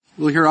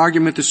We'll hear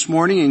argument this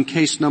morning in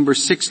case number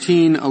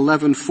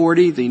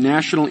 161140, the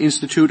National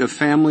Institute of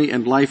Family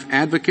and Life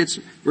Advocates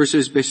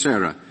versus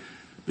Becerra.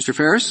 Mr.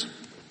 Ferris?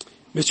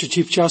 Mr.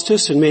 Chief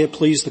Justice, and may it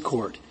please the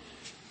Court.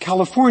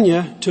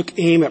 California took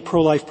aim at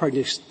pro-life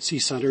pregnancy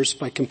centers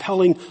by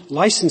compelling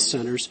licensed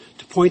centers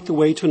to point the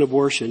way to an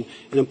abortion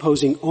and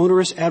imposing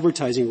onerous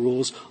advertising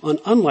rules on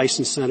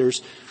unlicensed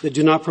centers that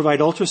do not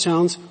provide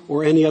ultrasounds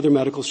or any other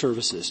medical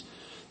services.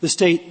 The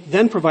state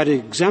then provided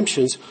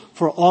exemptions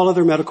for all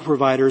other medical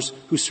providers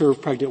who serve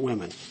pregnant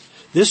women.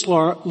 This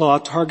law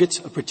targets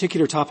a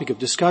particular topic of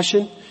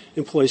discussion,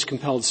 employs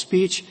compelled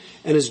speech,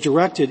 and is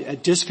directed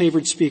at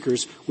disfavored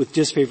speakers with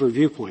disfavored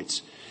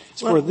viewpoints.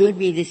 What would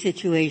be the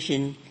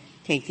situation,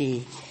 take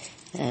the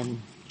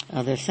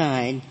other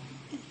side,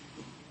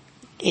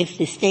 if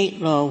the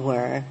state law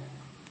were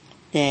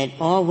that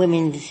all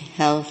women's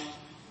health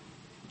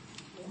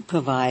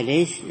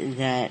providers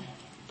that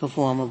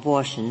perform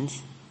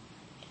abortions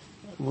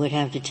would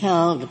have to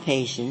tell the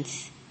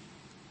patients,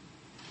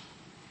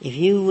 if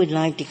you would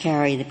like to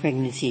carry the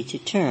pregnancy to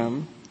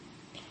term,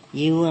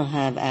 you will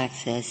have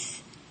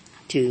access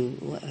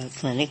to a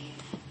clinic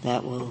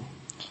that will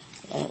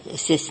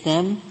assist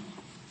them,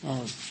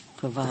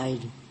 provide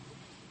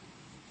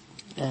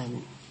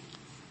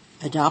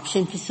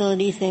adoption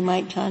facilities they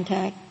might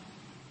contact,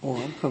 or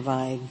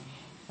provide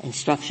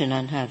instruction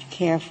on how to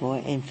care for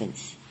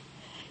infants.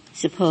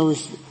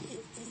 Suppose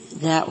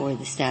that were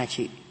the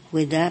statute.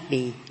 Would that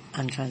be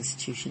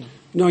unconstitutional?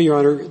 No, Your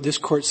Honor. This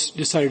Court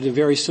decided a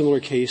very similar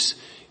case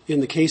in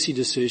the Casey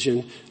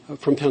decision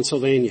from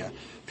Pennsylvania.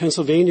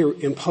 Pennsylvania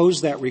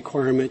imposed that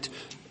requirement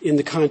in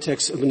the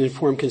context of an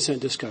informed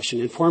consent discussion.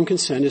 Informed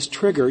consent is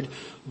triggered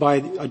by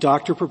a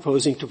doctor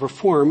proposing to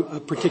perform a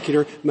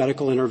particular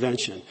medical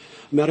intervention.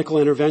 Medical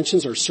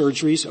interventions are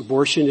surgeries.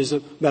 Abortion is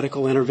a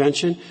medical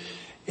intervention.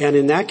 And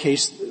in that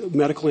case,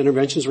 medical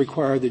interventions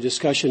require the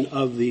discussion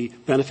of the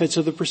benefits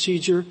of the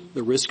procedure,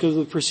 the risk of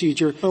the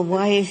procedure. But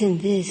why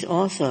isn't this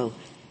also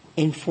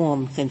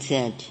informed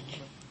consent?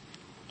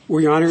 Well,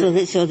 Your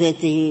Honor, so that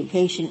the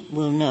patient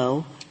will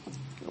know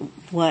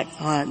what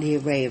are the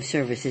array of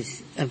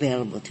services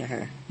available to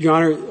her. Your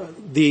Honor,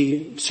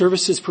 the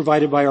services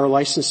provided by our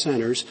licensed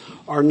centers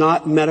are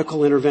not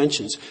medical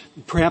interventions.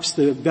 Perhaps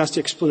the best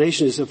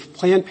explanation is if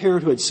Planned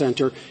Parenthood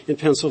Center in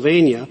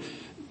Pennsylvania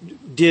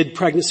did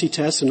pregnancy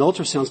tests and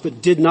ultrasounds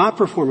but did not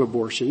perform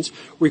abortions,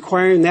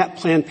 requiring that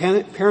Planned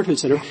Parenthood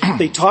Center,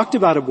 they talked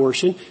about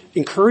abortion,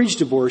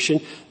 encouraged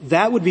abortion,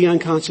 that would be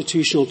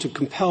unconstitutional to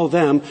compel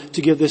them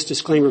to give this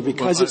disclaimer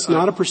because it's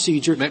not a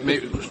procedure.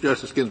 Maybe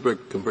Justice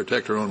Ginsburg can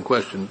protect her own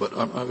question, but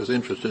I was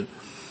interested.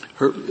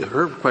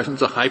 Her question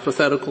is a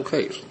hypothetical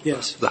case.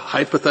 Yes. The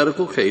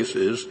hypothetical case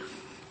is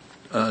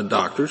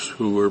doctors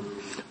who are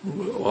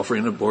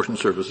offering abortion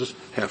services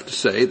have to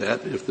say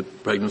that if the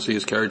pregnancy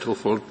is carried to a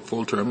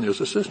full term,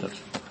 there's assistance.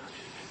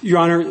 Your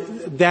Honor,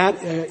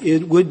 that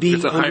it would be.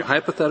 It's a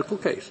hypothetical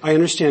case. I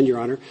understand, Your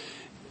Honor.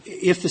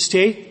 If the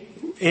state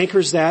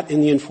anchors that in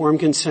the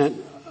informed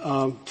consent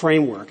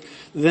framework,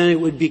 then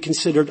it would be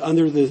considered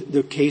under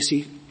the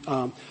Casey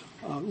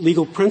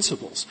legal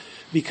principles,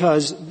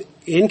 because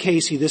in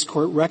Casey, this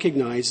Court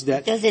recognized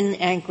that. It doesn't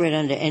anchor it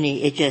under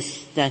any. It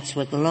just that's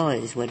what the law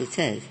is, what it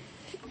says.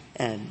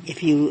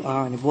 If you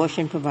are an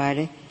abortion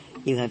provider,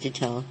 you have to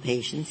tell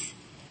patients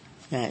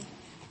that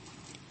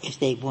if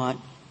they want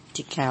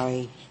to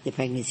carry the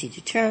pregnancy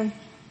to term,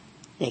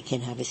 they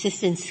can have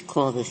assistance,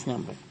 call this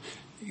number.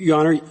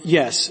 Your Honor,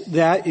 yes,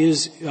 that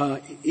is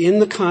in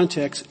the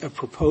context of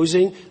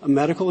proposing a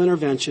medical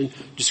intervention,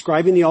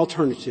 describing the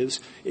alternatives.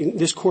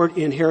 This Court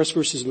in Harris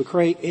versus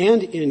McRae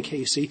and in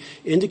Casey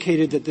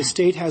indicated that the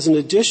state has an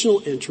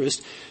additional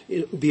interest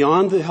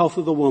beyond the health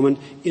of the woman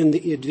in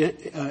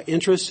the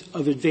interest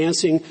of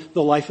advancing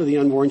the life of the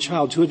unborn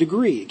child to a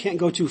degree. It can't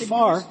go too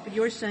far. But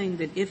you're saying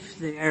that if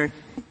there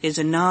is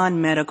a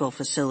non-medical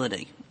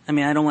facility, I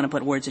mean, I don't want to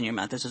put words in your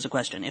mouth. This is a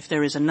question. If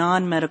there is a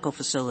non-medical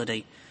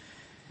facility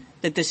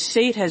that the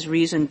state has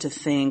reason to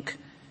think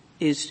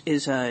is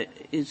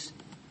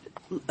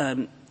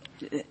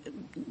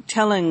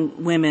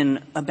telling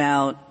women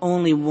about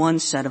only one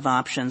set of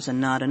options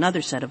and not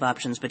another set of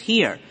options, but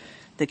here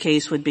the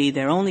case would be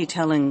they're only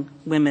telling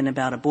women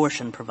about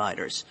abortion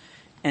providers,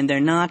 and they're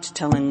not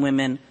telling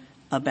women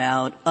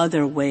about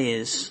other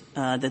ways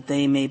that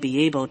they may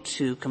be able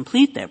to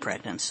complete their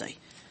pregnancy,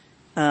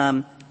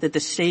 that the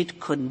state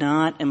could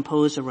not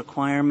impose a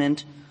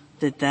requirement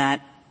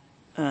that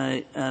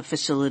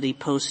facility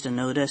post a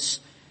notice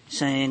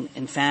saying,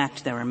 in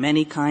fact, there are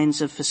many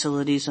kinds of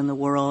facilities in the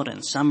world,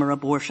 and some are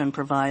abortion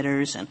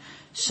providers, and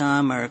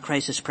some are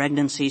crisis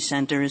pregnancy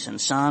centers, and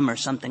some are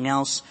something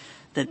else,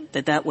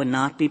 that would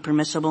not be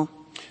permissible?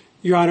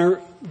 Your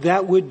Honor,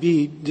 that would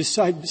be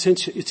decided,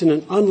 since it's in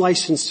an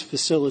unlicensed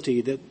facility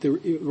that the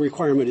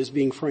requirement is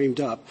being framed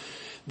up,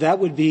 that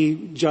would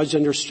be judged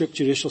under strict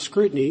judicial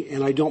scrutiny,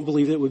 and I don't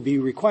believe that would be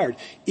required.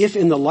 If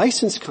in the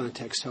license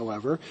context,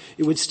 however,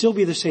 it would still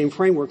be the same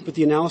framework, but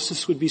the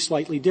analysis would be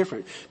slightly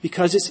different.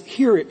 Because it's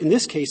here, in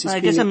this case, it's I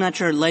guess I'm not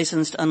sure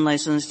licensed,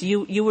 unlicensed.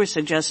 You were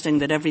suggesting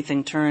that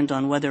everything turned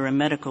on whether a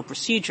medical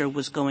procedure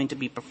was going to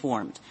be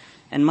performed.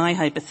 And my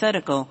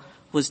hypothetical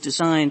was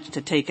designed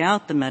to take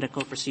out the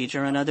medical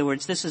procedure. In other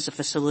words, this is a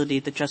facility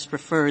that just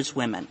refers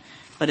women.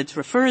 But it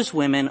refers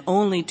women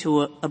only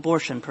to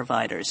abortion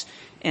providers.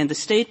 And the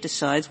state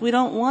decides we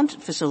don't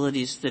want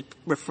facilities that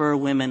refer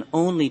women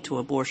only to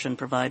abortion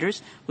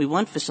providers. We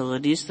want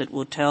facilities that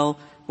will tell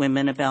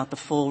women about the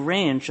full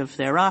range of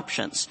their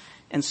options.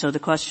 And so the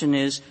question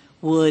is,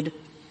 would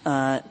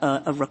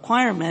a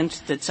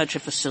requirement that such a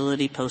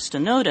facility post a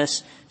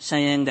notice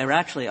saying there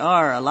actually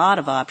are a lot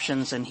of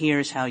options and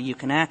here's how you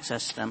can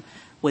access them,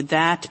 would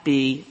that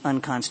be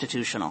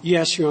unconstitutional?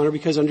 Yes, Your Honor,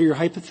 because under your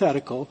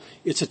hypothetical,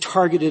 it's a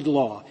targeted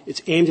law.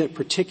 It's aimed at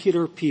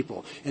particular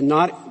people and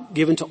not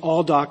given to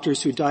all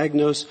doctors who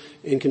diagnose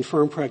and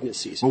confirm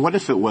pregnancies. Well, what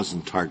if it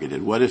wasn't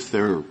targeted? What if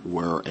there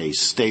were a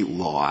state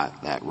law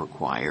that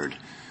required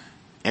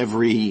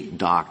every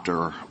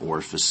doctor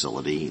or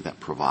facility that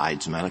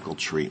provides medical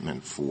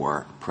treatment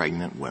for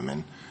pregnant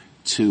women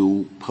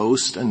to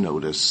post a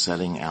notice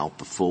setting out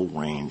the full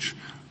range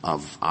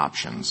of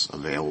options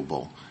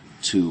available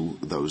to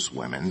those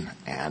women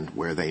and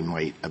where they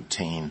might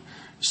obtain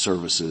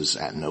services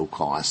at no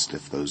cost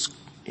if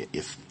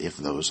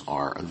those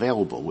are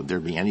available? Would there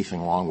be anything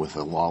wrong with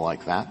a law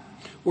like that?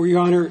 Well, Your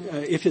Honor,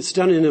 if it's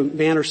done in a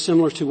manner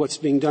similar to what's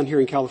being done here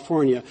in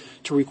California,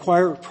 to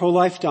require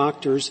pro-life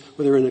doctors,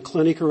 whether in a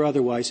clinic or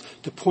otherwise,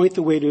 to point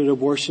the way to an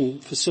abortion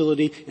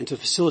facility and to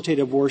facilitate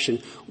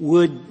abortion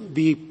would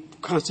be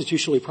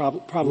constitutionally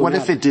problematic. What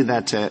if it did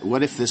that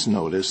what if this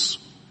notice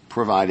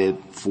provided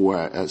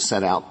for,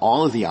 set out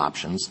all of the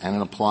options and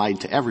it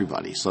applied to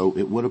everybody? So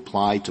it would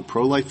apply to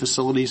pro-life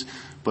facilities,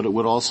 but it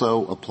would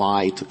also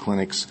apply to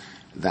clinics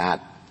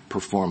that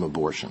perform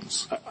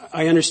abortions.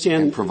 I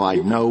understand. And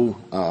provide no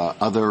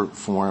other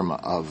form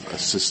of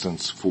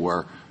assistance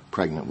for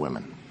pregnant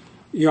women.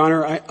 Your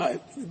Honor, I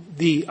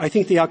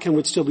think the outcome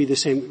would still be the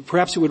same.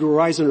 Perhaps it would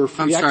arise under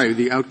free I'm sorry,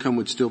 the outcome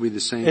would still be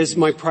the same? As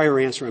my prior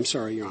answer, I'm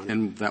sorry, Your Honor.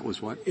 And that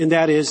was what? And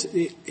that is,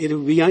 it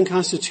would be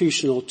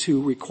unconstitutional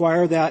to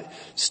require that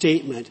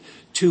statement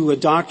to a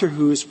doctor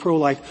who is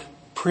pro-life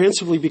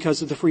principally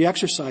because of the free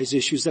exercise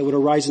issues that would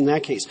arise in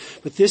that case.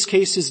 But this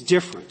case is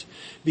different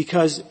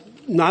because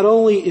not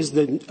only is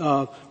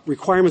the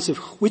requirements of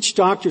which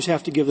doctors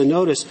have to give the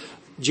notice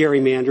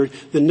gerrymandered,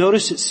 the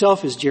notice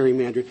itself is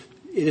gerrymandered.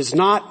 It is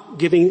not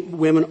giving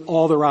women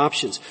all their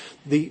options.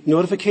 The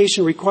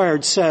notification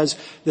required says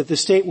that the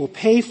state will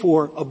pay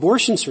for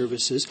abortion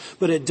services,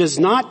 but it does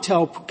not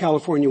tell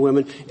California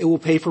women it will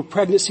pay for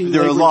pregnancy.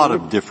 There are a lot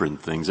of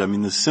different things. I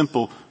mean, the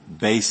simple,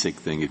 basic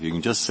thing, if you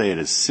can just say it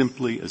as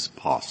simply as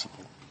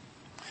possible.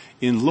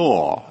 In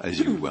law, as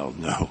you well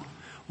know,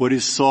 what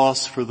is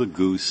sauce for the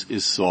goose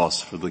is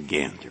sauce for the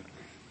gander.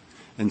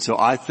 And so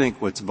I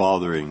think what's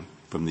bothering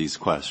from these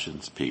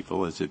questions,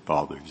 people, as it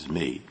bothers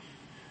me,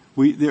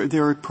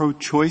 there are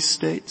pro-choice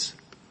states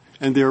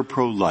and there are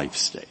pro-life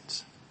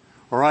states.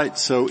 All right?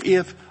 So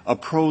if a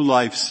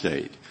pro-life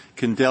state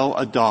can tell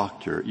a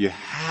doctor you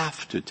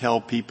have to tell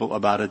people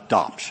about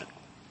adoption,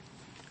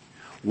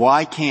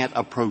 why can't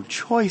a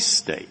pro-choice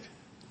state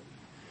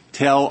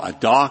tell a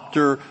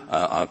doctor,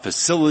 a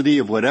facility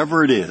of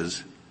whatever it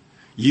is,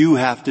 you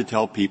have to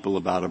tell people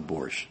about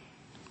abortion?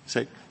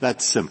 Say,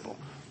 that's simple.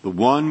 The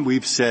one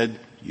we've said,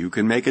 you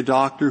can make a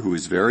doctor who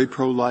is very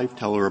pro-life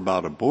tell her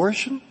about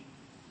abortion.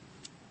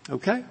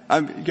 Okay?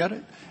 Get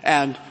it?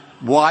 And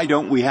why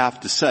don't we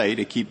have to say,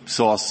 to keep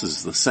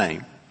sauces the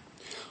same,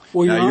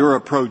 well, now you're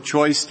a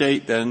pro-choice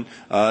state, then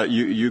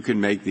you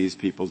can make these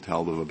people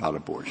tell them about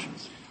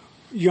abortions.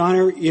 Your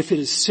Honor, if it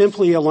is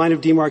simply a line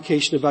of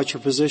demarcation about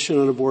your position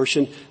on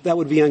abortion, that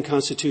would be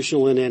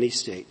unconstitutional in any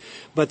state.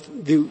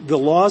 But the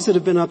laws that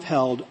have been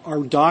upheld are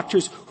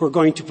doctors who are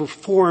going to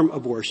perform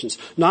abortions,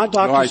 not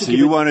doctors. All right, so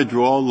you want to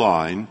draw a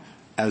line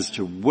as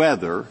to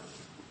whether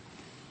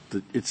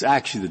it's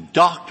actually the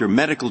doctor,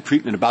 medical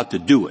treatment about to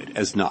do it,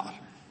 as not.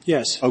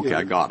 Yes. Okay,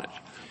 I got it.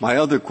 My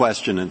other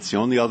question, and it's the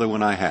only other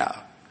one I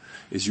have,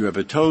 is you have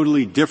a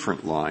totally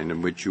different line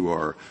in which you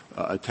are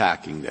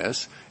attacking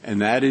this,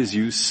 and that is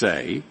you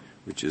say,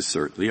 which is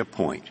certainly a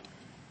point,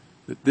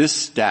 that this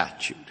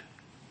statute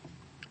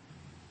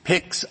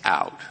picks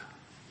out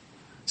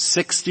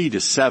 60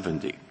 to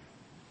 70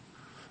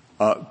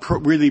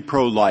 really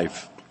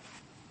pro-life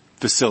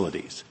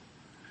facilities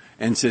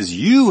and says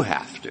you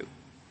have to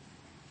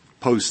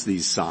post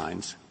these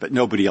signs, but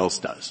nobody else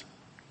does.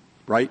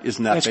 Right?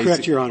 Isn't that That's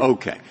correct, Your Honor.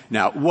 Okay.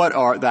 Now,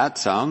 that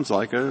sounds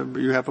like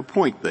you have a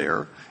point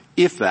there,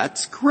 if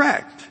that's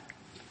correct.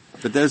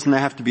 But doesn't there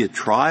have to be a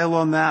trial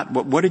on that?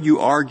 What did you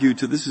argue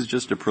to? This is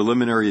just a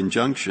preliminary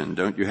injunction.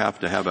 Don't you have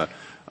to have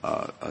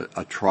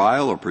a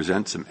trial or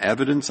present some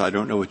evidence? I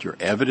don't know what your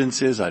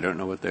evidence is. I don't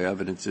know what the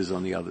evidence is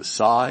on the other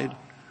side.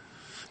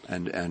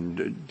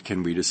 And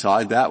can we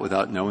decide that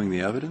without knowing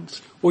the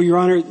evidence? Well, Your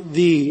Honor,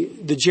 the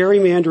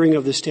gerrymandering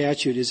of the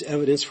statute is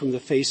evidence from the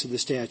face of the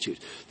statute.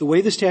 The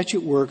way the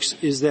statute works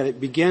is that it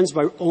begins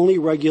by only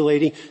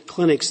regulating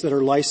clinics that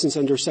are licensed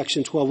under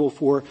Section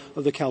 1204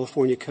 of the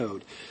California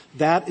Code.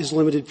 That is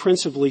limited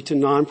principally to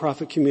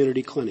nonprofit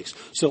community clinics.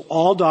 So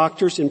all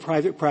doctors in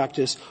private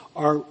practice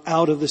are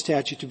out of the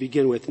statute to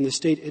begin with, and the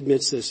state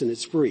admits this in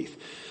its brief.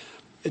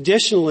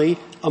 Additionally,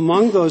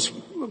 among those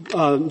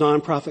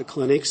nonprofit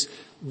clinics,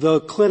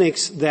 the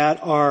clinics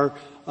that are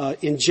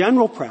in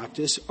general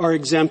practice are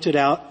exempted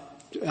out,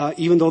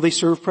 even though they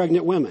serve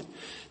pregnant women.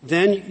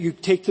 Then you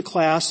take the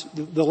class,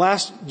 the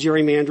last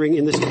gerrymandering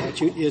in the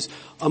statute is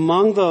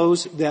among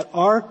those that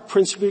are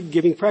principally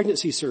giving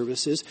pregnancy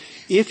services,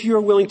 if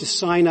you're willing to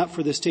sign up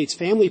for the state's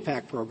Family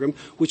Pack program,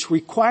 which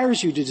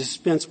requires you to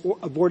dispense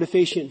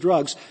abortifacient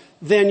drugs,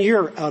 then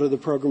you're out of the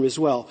program as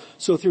well.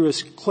 So through a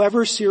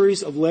clever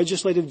series of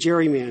legislative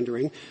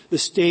gerrymandering, the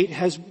state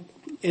has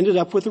ended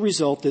up with the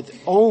result that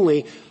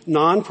only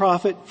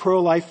nonprofit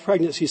pro-life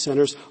pregnancy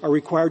centers are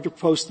required to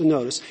post the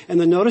notice. And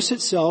the notice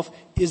itself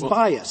is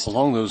biased.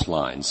 Along those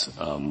lines,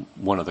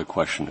 one other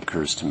question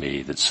occurs to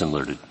me that's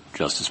similar to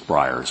Justice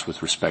Breyer's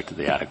with respect to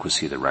the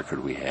adequacy of the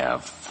record we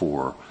have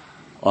for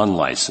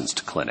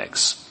unlicensed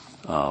clinics.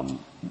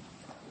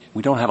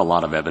 We don't have a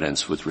lot of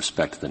evidence with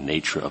respect to the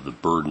nature of the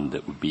burden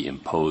that would be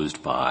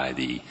imposed by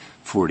the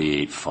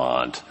 48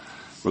 font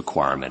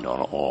requirement on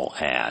all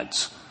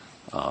ads.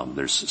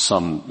 There's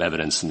some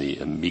evidence in the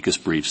amicus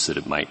briefs that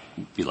it might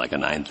be like a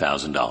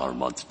 $9,000 a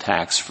month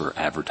tax for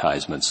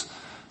advertisements.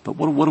 But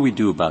what do we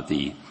do about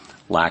the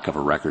lack of a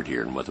record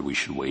here and whether we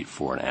should wait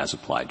for an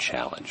as-applied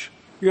challenge,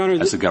 Your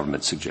Honor, as the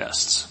government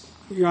suggests?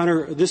 Your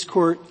Honor, this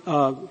Court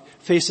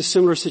faced a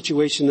similar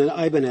situation in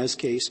the Ibanez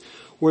case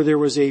where there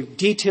was a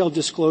detailed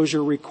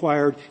disclosure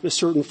required in a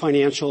certain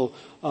financial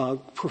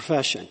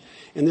profession.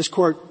 And this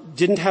Court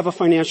didn't have a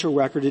financial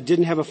record. It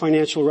didn't have a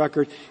financial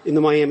record in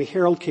the Miami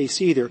Herald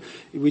case either.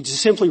 We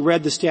just simply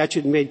read the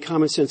statute and made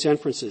common sense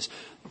inferences.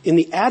 In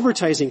the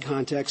advertising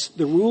context,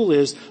 the rule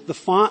is the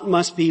font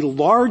must be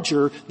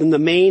larger than the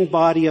main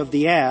body of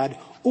the ad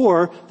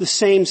or the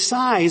same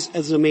size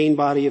as the main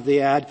body of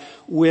the ad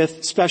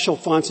with special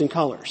fonts and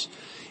colors.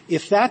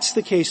 If that's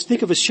the case,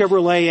 think of a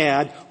Chevrolet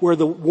ad where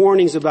the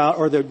warnings about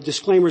or the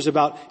disclaimers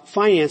about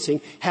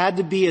financing had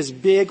to be as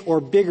big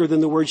or bigger than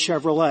the word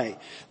Chevrolet.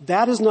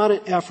 That is not an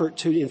effort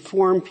to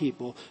inform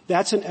people.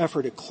 That's an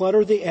effort to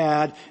clutter the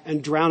ad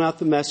and drown out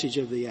the message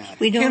of the ad.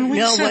 We don't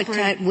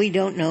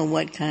know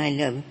what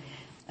kind of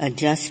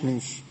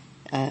adjustments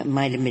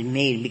might have been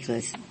made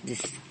because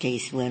this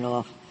case went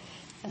off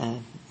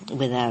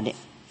without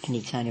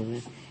any kind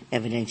of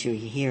evidentiary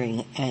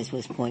hearing, as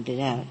was pointed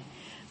out.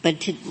 But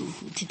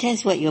to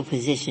test what your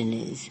position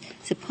is,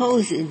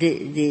 suppose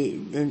the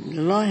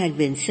law had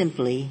been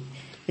simply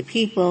the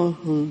people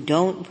who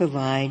don't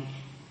provide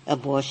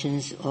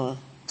abortions or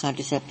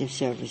contraceptive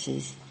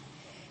services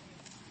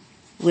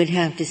would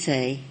have to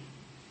say,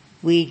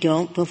 we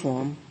don't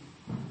perform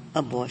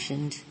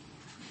abortions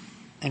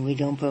and we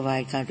don't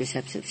provide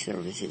contraceptive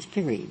services,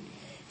 period.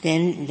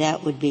 Then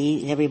that would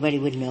be, everybody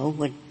would know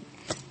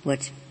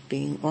what's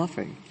being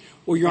offered.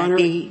 Well, Your Honor,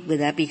 would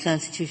that be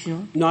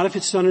constitutional? Not if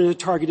it's done in a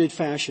targeted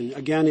fashion.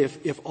 Again,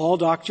 if all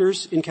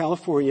doctors in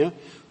California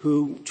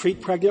who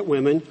treat pregnant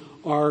women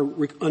are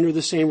under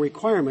the same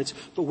requirements,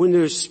 but when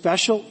there's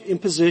special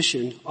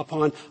imposition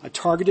upon a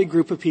targeted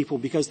group of people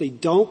because they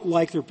don't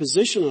like their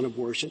position on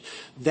abortion,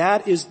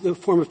 that is the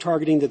form of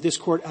targeting that this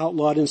Court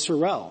outlawed in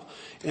Sorrell.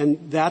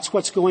 And that's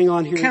what's going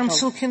on here.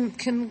 Counsel,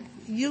 can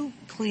you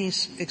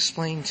please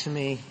explain to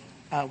me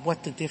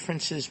what the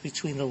difference is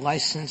between the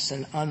licensed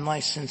and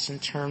unlicensed in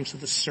terms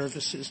of the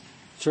services?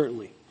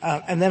 Certainly.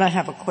 And then I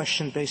have a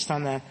question based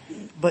on that.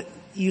 But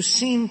you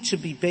seem to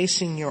be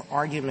basing your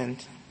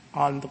argument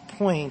on the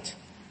point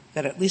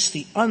that at least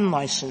the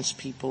unlicensed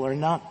people are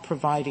not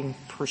providing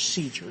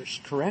procedures,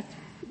 correct?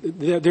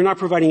 They're not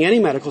providing any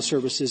medical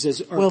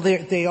services. Well,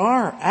 they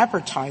are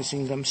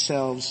advertising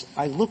themselves.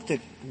 I looked at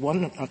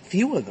a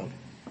few of them,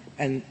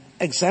 and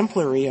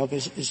exemplary of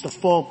is the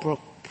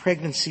Fallbrook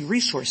Pregnancy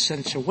Resource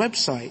Center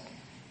website,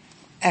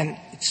 and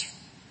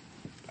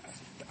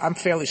I'm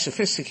fairly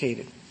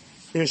sophisticated.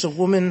 There's a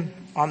woman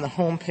on the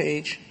home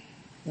page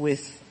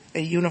with a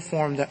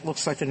uniform that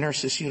looks like a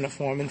nurse's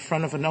uniform in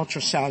front of an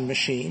ultrasound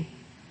machine.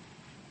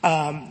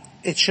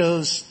 It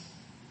shows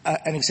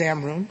an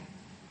exam room.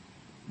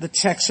 The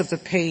text of the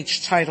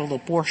page titled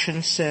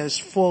Abortion says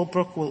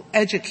Fallbrook will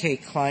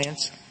educate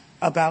clients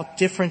about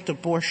different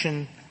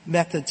abortion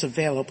methods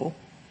available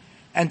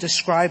and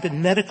describe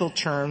in medical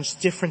terms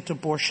different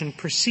abortion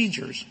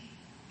procedures.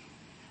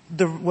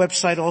 The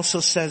website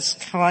also says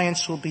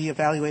clients will be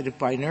evaluated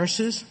by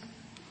nurses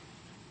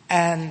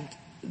and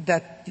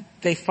that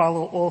they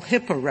follow all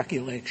HIPAA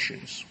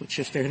regulations, which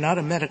if they're not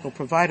a medical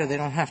provider, they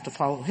don't have to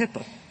follow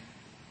HIPAA.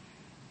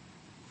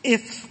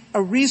 If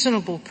a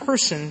reasonable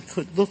person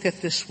could look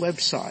at this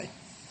website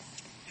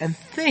and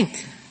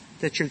think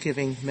that you're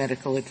giving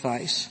medical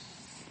advice,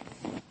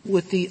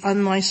 would the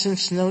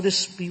unlicensed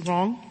notice be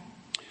wrong?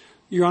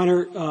 Your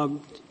Honor,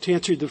 to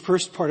answer the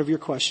first part of your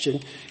question,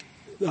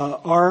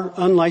 our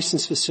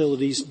unlicensed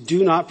facilities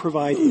do not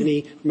provide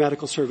any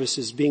medical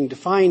services being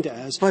defined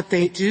as. But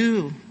they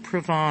do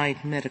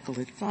provide medical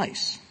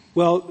advice.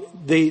 Well,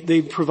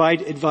 they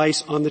provide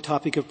advice on the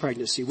topic of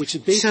pregnancy, which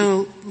is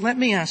basically. So let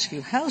me ask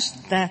you, how's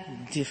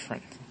that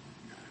different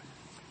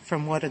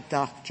from what a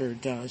doctor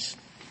does?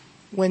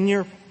 When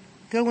you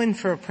go in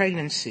for a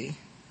pregnancy,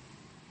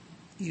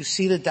 you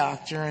see the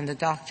doctor, and the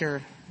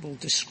doctor will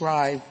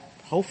describe,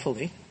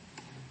 hopefully,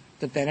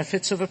 the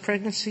benefits of a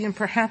pregnancy and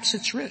perhaps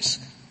its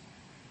risk.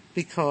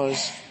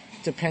 Because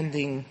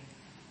depending,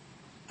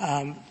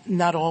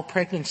 not all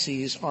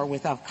pregnancies are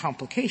without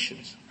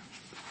complications.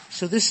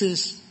 So this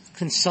is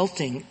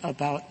consulting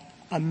about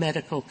a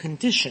medical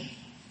condition.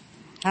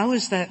 How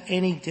is that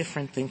any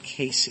different than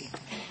Casey?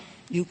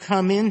 You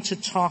come in to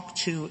talk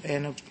to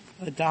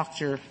a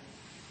doctor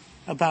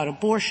about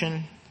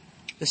abortion,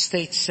 the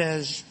state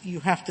says you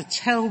have to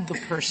tell the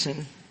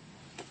person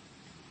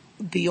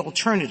the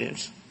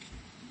alternatives.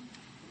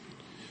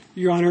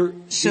 Your Honor.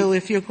 So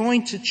if you're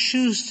going to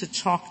choose to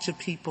talk to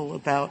people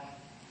about,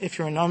 if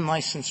you're an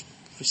unlicensed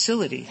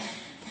facility,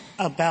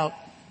 about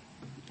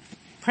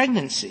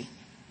pregnancy,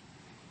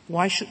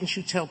 why shouldn't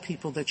you tell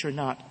people that you're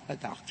not a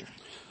doctor?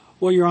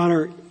 Well, Your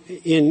Honor,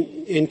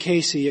 in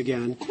Casey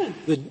again,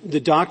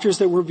 the doctors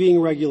that were being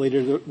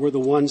regulated were the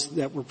ones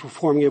that were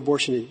performing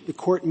abortion. The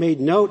court made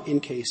note in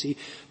Casey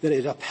that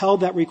it upheld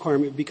that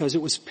requirement because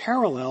it was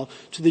parallel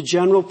to the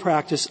general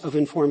practice of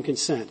informed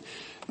consent.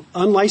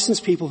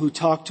 Unlicensed people who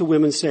talk to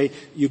women say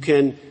you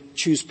can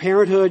choose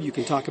parenthood, you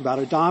can talk about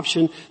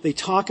adoption. They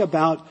talk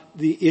about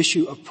the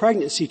issue of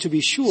pregnancy to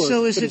be sure.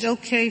 So is it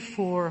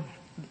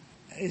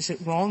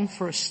wrong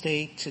for a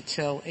state to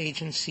tell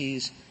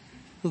agencies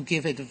who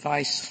give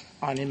advice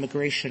on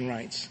immigration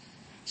rights?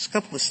 There's a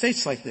couple of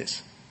states like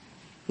this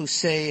who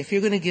say if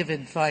you're going to give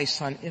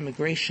advice on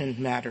immigration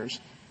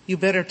matters, you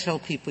better tell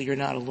people you're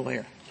not a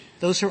lawyer.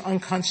 Those are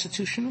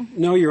unconstitutional?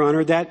 No, Your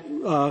Honor. That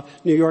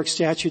New York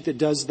statute that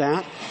does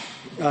that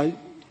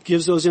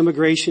gives those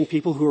immigration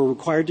people who are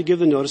required to give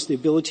the notice the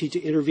ability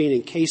to intervene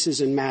in cases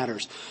and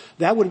matters.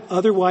 That would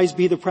otherwise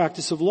be the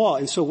practice of law.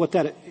 And so what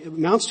that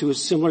amounts to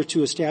is similar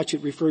to a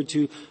statute referred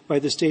to by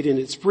the state in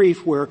its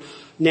brief where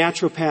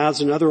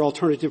naturopaths and other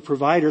alternative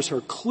providers who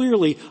are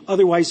clearly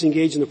otherwise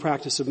engaged in the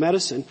practice of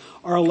medicine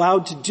are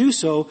allowed to do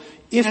so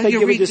if they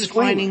give a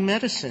disclaimer. You're redefining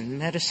medicine.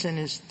 Medicine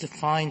is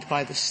defined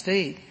by the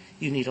state.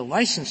 You need a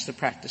license to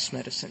practice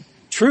medicine.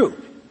 True.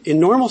 In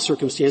normal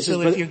circumstances.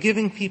 So if you're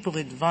giving people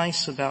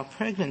advice about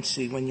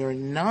pregnancy when you're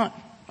not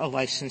a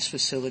licensed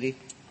facility,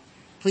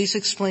 please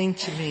explain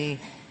to me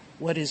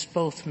what is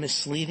both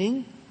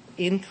misleading,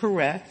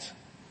 incorrect,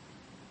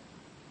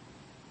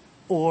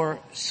 or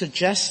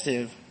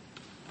suggestive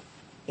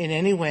in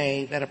any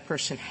way that a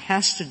person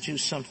has to do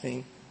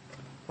something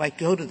like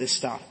go to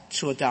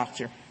to a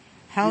doctor.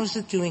 How is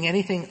it doing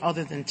anything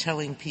other than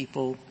telling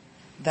people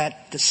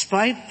that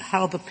despite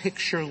how the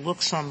picture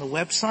looks on the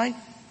website,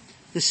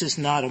 this is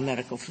not a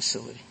medical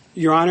facility?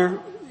 Your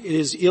Honor, it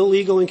is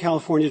illegal in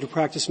California to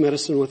practice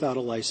medicine without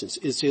a license.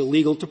 It's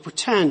illegal to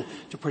pretend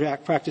to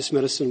practice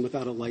medicine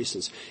without a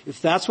license.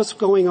 If that's what's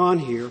going on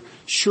here,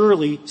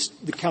 surely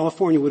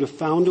California would have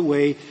found a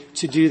way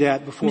to do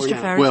that before Mr.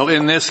 now. Farris? Well,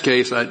 in this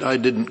case, I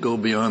didn't go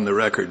beyond the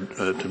record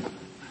to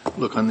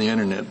look on the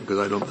Internet because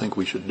I don't think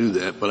we should do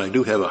that, but I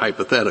do have a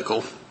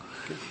hypothetical.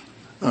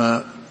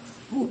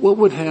 What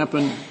would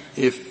happen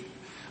if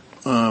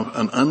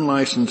an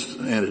unlicensed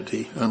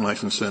entity,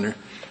 unlicensed center,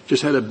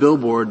 just had a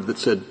billboard that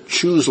said,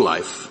 choose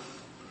life?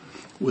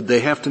 Would they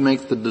have to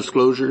make the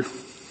disclosure?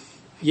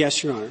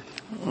 Yes, Your Honor.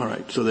 All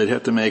right. So they'd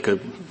have to make a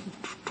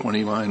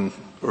 20-line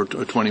or a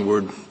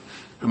 20-word,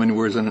 how many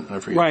words in it? I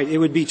forget. Right. It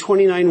would be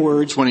 29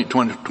 words.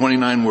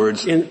 29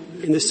 words.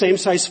 In the same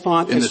size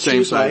font in as the same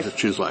choose size life. as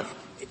choose life.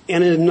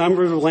 And in a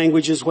number of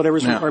languages, whatever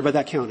is required by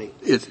that county.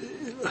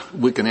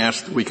 We can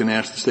ask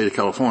the state of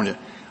California.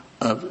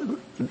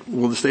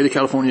 Will the state of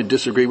California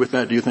disagree with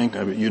that, do you think?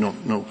 I mean, you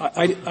don't know.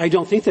 I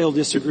don't think they'll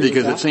disagree because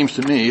with that. It seems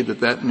to me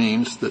that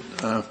means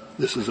that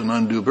this is an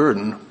undue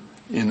burden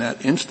in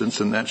that instance,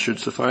 and that should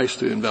suffice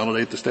to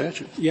invalidate the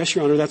statute. Yes,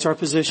 Your Honor, that's our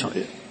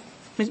position.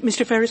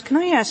 Mr. Farris, can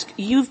I ask,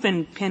 you've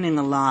been pinning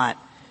a lot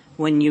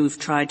when you've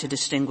tried to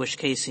distinguish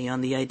Casey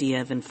on the idea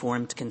of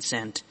informed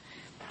consent.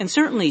 And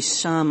certainly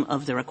some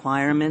of the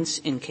requirements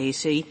in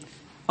Casey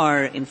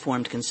are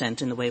informed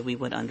consent in the way we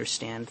would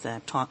understand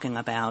that, talking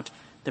about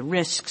the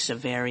risks of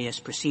various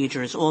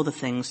procedures, all the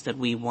things that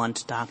we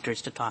want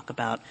doctors to talk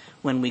about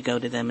when we go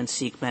to them and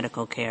seek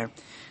medical care.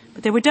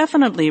 But there were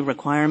definitely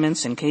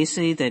requirements in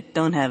Casey that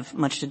don't have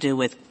much to do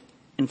with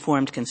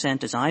informed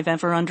consent as I've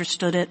ever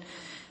understood it.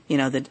 You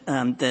know,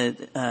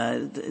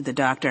 the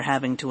doctor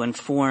having to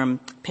inform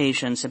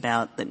patients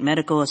about that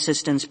medical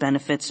assistance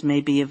benefits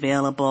may be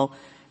available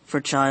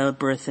for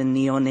childbirth and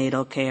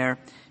neonatal care,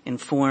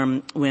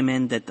 inform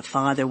women that the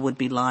father would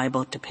be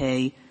liable to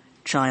pay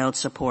child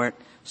support.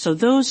 So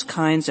those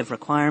kinds of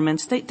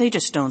requirements, they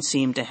just don't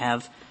seem to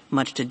have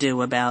much to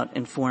do about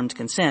informed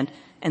consent.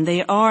 And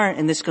they are,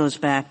 and this goes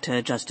back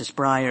to Justice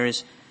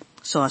Breyer's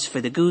sauce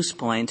for the goose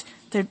point,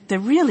 they're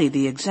really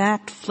the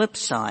exact flip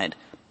side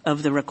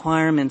of the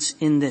requirements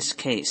in this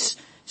case.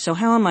 So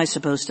how am I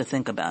supposed to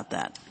think about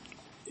that?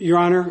 Your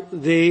Honor,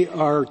 they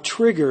are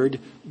triggered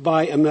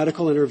by a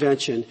medical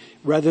intervention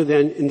rather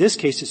than, in this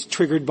case, it's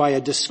triggered by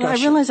a discussion. Well,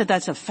 I realize that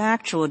that's a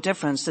factual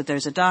difference, that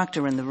there's a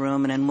doctor in the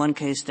room and in one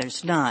case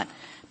there's not.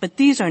 But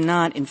these are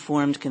not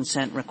informed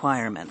consent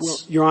requirements. Well,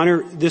 Your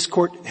Honor, this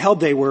court held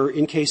they were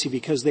in Casey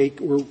because they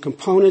were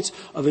components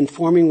of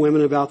informing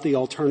women about the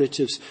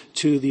alternatives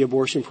to the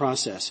abortion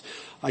process.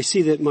 I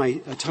see that my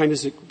time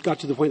has got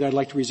to the point that I'd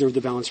like to reserve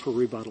the balance for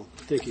rebuttal.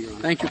 Thank you, Your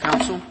Honor. Thank you,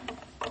 counsel.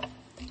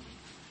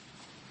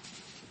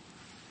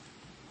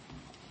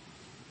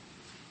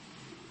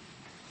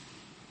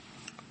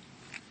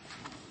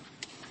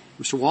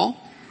 Mr. Wall?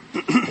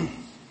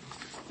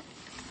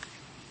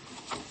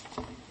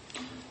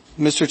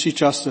 Mr. Chief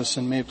Justice,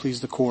 and may it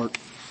please the Court,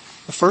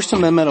 the First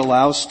Amendment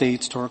allows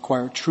states to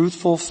require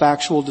truthful,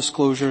 factual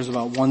disclosures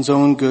about one's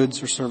own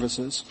goods or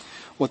services.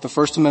 What the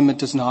First Amendment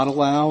does not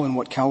allow, and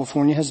what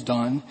California has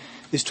done,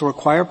 is to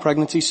require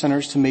pregnancy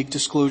centers to make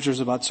disclosures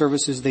about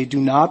services they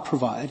do not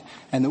provide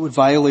and that would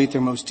violate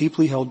their most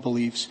deeply held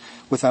beliefs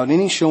without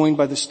any showing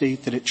by the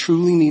state that it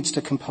truly needs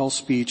to compel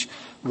speech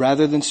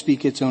rather than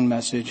speak its own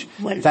message.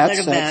 What about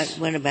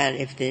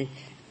if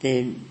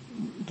the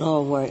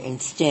law were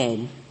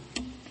instead,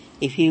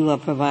 if you are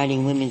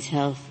providing women's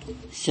health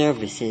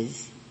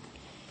services,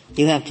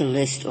 you have to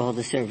list all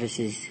the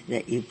services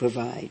that you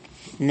provide.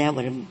 And that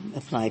would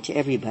apply to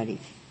everybody.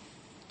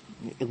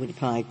 It would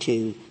apply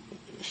to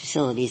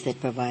facilities that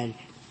provide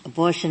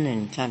abortion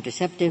and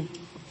contraceptive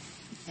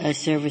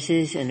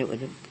services, and it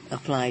would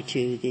apply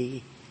to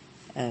the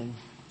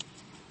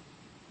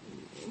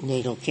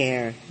natal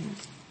care.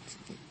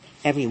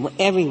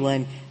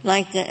 Everyone,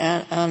 like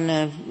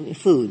on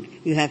food,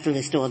 you have to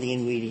list all the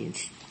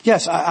ingredients.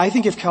 Yes, I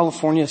think if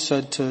California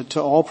said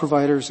to all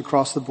providers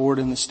across the board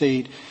in the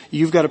state,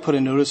 you've got to put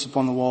a notice up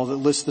on the wall that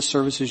lists the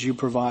services you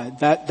provide,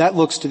 that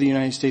looks to the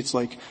United States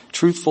like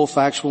truthful,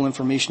 factual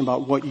information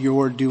about what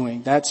you're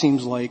doing. That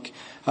seems like,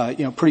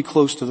 pretty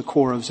close to the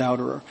core of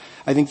Zouderer.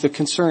 I think the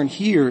concern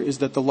here is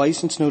that the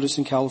license notice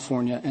in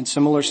California and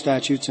similar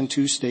statutes in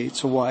two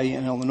states, Hawaii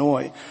and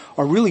Illinois,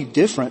 are really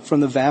different from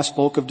the vast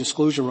bulk of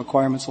disclosure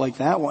requirements like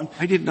that one.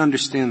 I didn't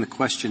understand the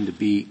question to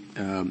be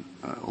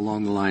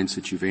along the lines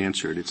that you've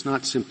answered. It's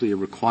not simply a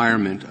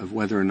requirement of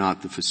whether or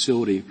not the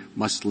facility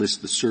must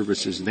list the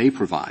services they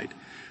provide.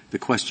 The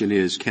question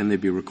is, can they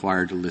be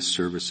required to list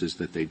services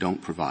that they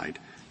don't provide,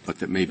 but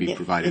that may be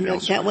provided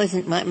elsewhere? That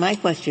wasn't my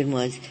question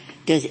was,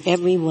 does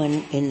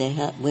everyone in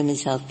the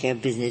women's health care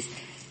business,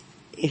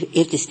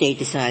 if the state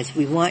decides,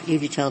 we want you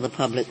to tell the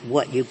public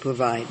what you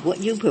provide,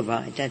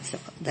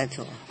 that's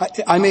all.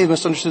 I may have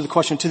misunderstood the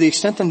question. To the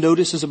extent the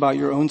notice is about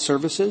your own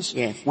services,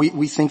 yes.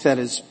 we think that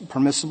is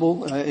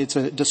permissible. It's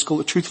a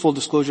truthful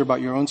disclosure about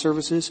your own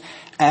services.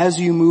 As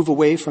you move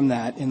away from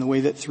that in the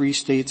way that 3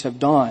 states have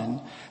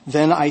done,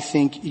 then I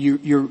think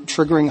you're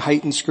triggering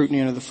heightened scrutiny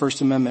under the First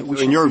Amendment.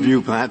 In your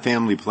view,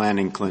 family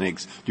planning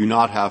clinics do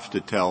not have to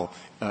tell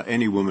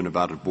any woman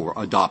about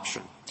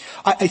adoption.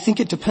 I think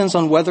it depends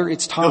on whether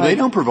it's tied. No, they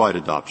don't provide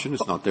adoption.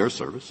 It's not their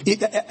service.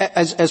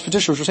 As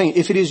petitioners were saying,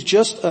 if it is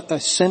just a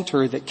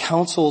center that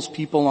counsels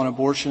people on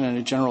abortion in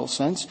a general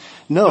sense,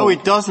 no. No,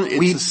 it doesn't.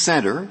 It's a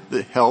center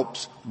that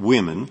helps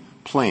women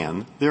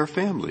plan their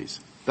families.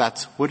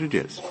 That's what it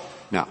is.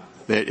 Now,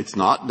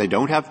 they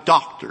don't have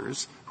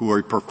doctors who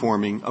are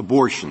performing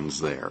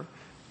abortions there.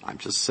 I'm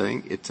just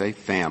saying it's a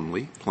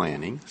family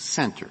planning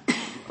center.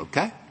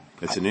 Okay?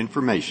 It's an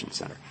information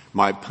center.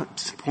 My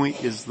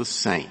point is the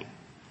same.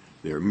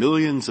 There are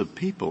millions of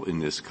people in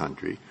this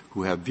country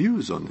who have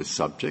views on this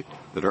subject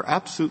that are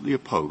absolutely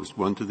opposed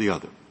one to the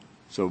other.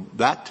 So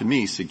that, to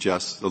me,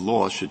 suggests the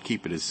law should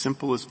keep it as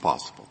simple as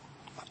possible.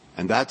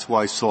 And that's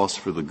why sauce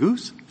for the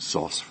goose,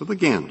 sauce for the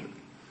gander.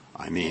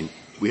 I mean,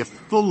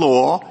 if the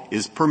law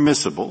is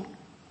permissible,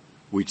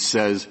 which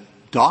says,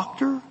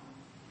 doctor,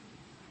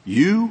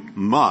 you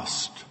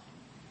must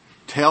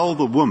tell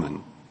the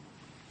woman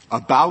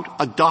about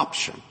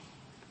adoption,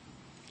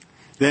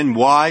 then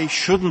why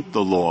shouldn't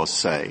the law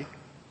say,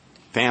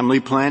 family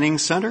planning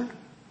center,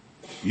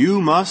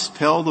 you must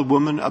tell the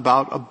woman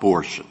about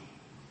abortion?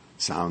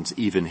 Sounds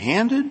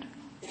even-handed.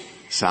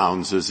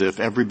 Sounds as if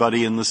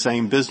everybody in the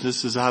same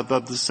business is out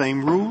of the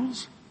same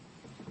rules.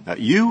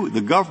 You,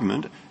 the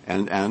government,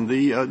 and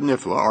the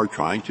NIFLA are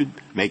trying to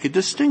make a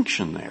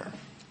distinction there.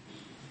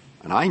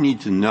 And I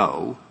need to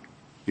know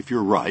if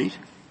you're right.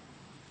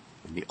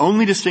 And the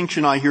only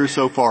distinction I hear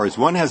so far is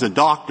one has a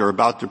doctor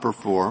about to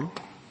perform,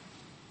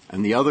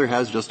 and the other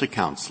has just a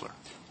counselor.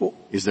 Well,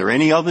 is there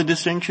any other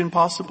distinction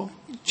possible?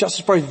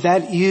 Justice Breyer,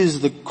 that is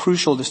the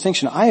crucial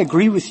distinction. I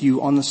agree with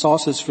you on the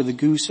sauces for the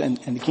goose and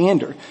the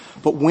gander,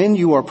 but when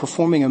you are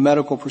performing a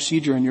medical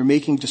procedure and you're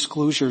making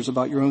disclosures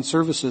about your own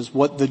services,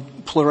 what the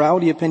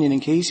plurality opinion in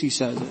Casey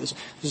says is,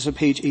 this is at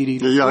page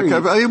 83. Yeah,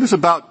 it was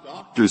about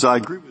doctors. I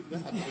agree with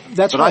that.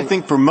 That's but right. I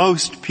think for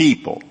most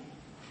people,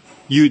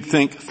 you'd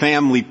think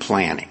family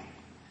planning.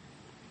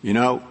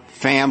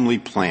 Family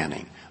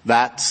planning.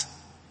 That's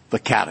the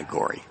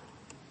category.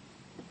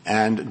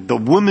 And the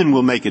woman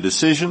will make a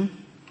decision,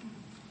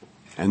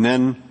 and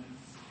then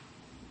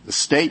the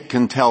state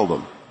can tell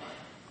them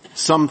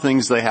some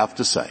things they have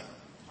to say.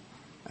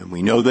 And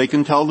we know they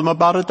can tell them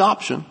about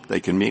adoption. They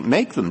can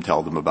make them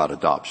tell them about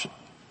adoption.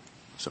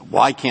 So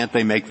why can't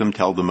they make them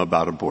tell them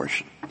about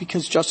abortion?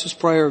 Because, Justice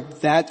Breyer,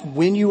 that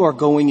when you are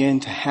going in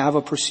to have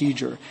a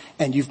procedure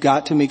and you've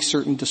got to make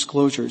certain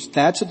disclosures,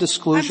 that's a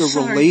disclosure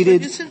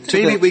related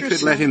to Maybe we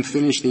could let him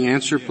finish the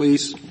answer,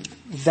 please.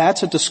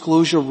 That's a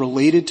disclosure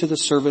related to the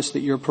service that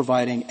you're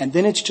providing, and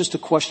then it's just a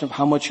question of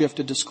how much you have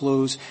to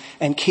disclose.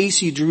 And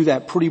Casey drew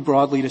that pretty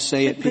broadly to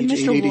say at page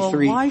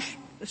 883.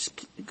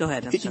 Go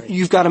ahead, I'm sorry.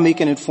 You've got to make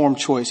an informed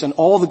choice. And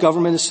all the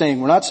government is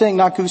saying, we're not saying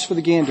not goose for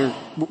the gander,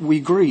 we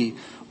agree.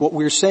 What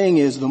we're saying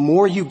is the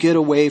more you get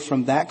away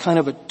from that kind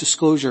of a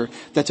disclosure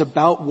that's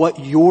about what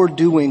you're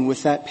doing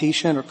with that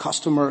patient or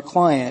customer or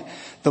client,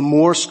 the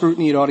more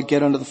scrutiny it ought to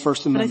get under the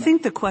First Amendment. But I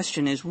think the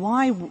question is,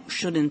 why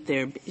shouldn't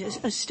there be,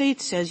 a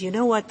state says, you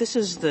know what, this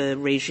is the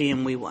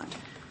regime we want.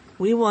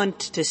 We want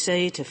to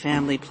say to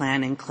family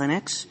planning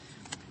clinics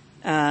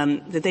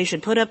that they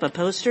should put up a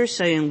poster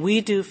saying,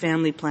 we do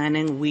family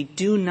planning, we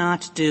do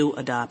not do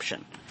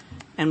adoption.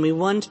 And we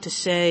want to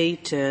say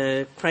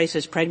to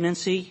crisis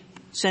pregnancy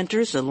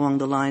centers along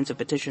the lines of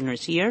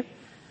petitioners here,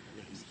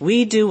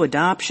 we do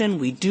adoption,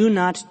 we do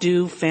not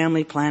do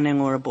family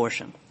planning or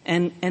abortion.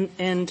 And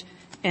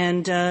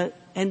the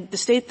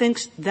state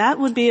thinks that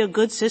would be a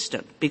good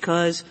system,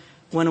 because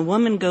when a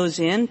woman goes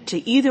in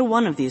to either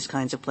one of these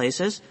kinds of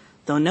places,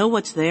 they'll know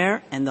what's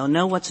there and they'll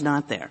know what's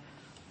not there.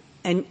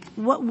 And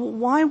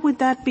why would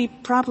that be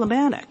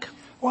problematic?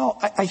 Well,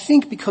 I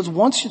think because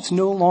once it's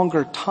no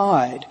longer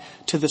tied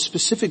to the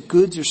specific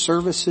goods or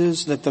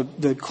services that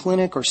the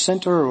clinic or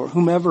center or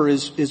whomever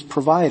is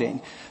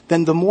providing,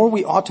 then the more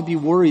we ought to be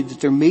worried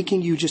that they're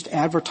making you just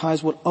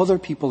advertise what other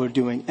people are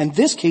doing. And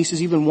this case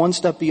is even one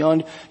step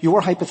beyond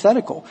your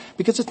hypothetical,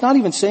 because it's not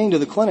even saying to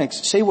the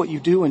clinics, say what you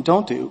do and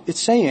don't do. It's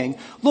saying,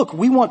 look,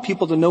 we want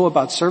people to know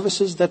about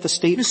services that the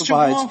state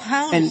provides. Mr. Wall,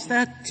 how is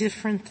that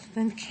different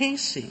than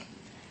Casey?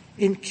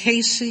 In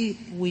Casey,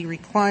 we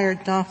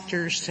required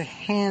doctors to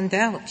hand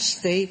out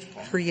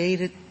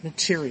state-created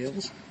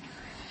materials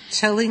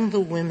telling the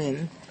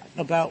women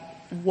about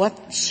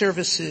what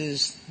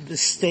services the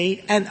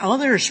state and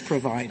others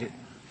provided.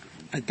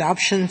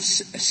 Adoption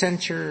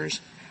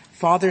centers,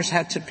 fathers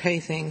had to pay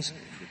things.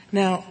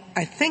 Now,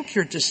 I think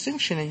your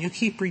distinction, and you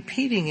keep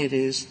repeating it,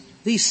 is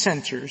these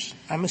centers,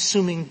 I'm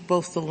assuming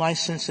both the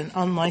licensed and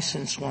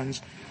unlicensed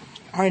ones,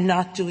 are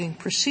not doing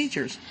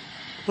procedures.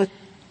 But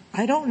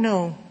I don't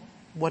know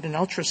what an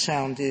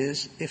ultrasound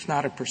is, if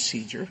not a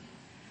procedure.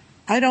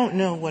 I don't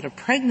know what a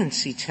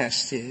pregnancy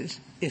test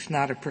is, if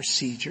not a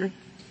procedure.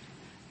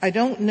 I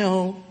don't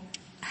know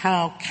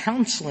how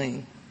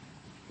counseling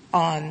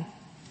on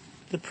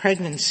the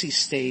pregnancy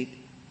state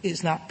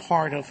is not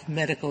part of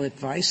medical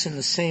advice in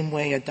the same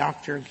way a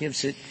doctor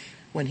gives it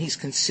when he's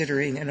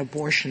considering an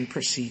abortion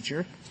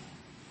procedure.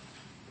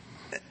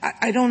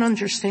 I don't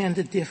understand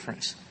the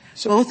difference.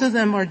 So both of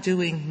them are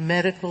doing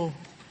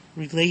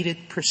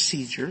medical-related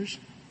procedures,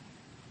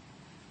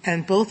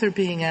 and both are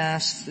being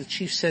asked, the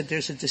Chief said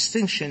there's a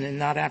distinction in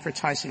not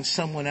advertising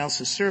someone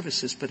else's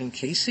services, but in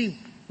Casey,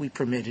 we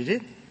permitted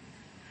it.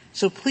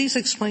 So please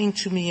explain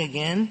to me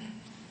again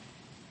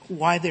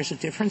why there's a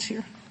difference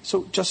here.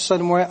 So, Justice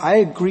Sotomayor, I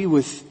agree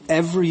with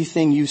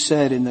everything you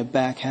said in the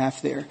back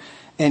half there.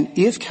 And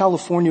if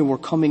California were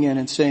coming in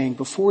and saying,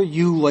 before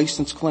you,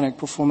 licensed clinic,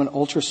 perform an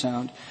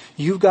ultrasound,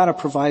 you've got to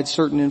provide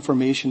certain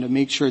information to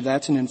make sure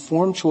that's an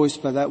informed choice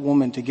by that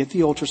woman to get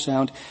the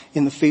ultrasound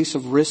in the face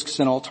of risks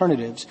and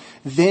alternatives,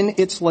 then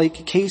it's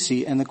like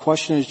Casey, and the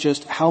question is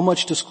just how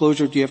much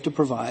disclosure do you have to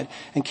provide?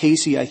 And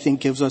Casey, I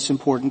think, gives us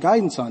important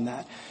guidance on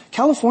that.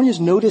 California's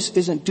notice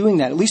isn't doing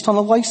that, at least on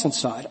the license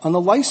side. On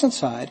the license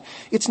side,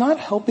 it's not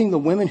helping the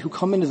women who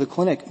come into the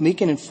clinic make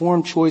an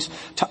informed choice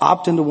to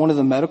opt into one of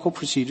the medical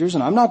procedures.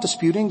 And I'm not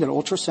disputing that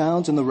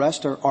ultrasounds and the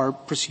rest are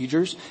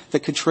procedures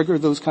that could trigger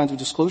those kinds of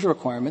disclosure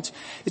requirements.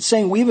 It's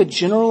saying we have a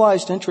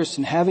generalized interest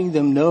in having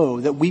them know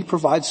that we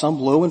provide some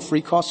low and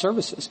free cost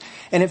services.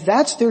 And if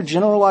that's their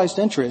generalized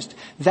interest,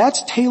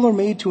 that's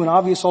tailor-made to an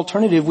obvious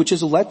alternative, which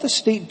is let the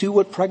state do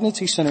what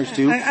pregnancy centers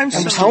do and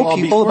tell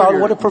people about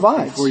what it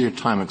provides. Before your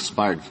time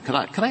expired, could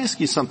I ask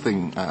you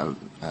something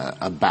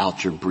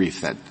about your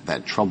brief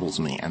that troubles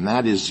me, and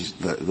that is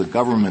the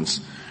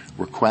government's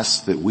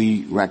request that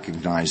we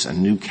recognize a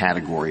new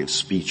category of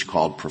speech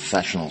called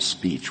professional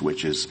speech,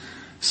 which is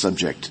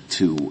subject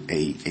to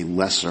a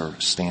lesser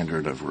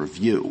standard of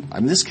review.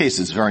 I mean, this case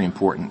is very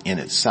important in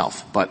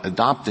itself, but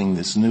adopting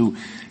this new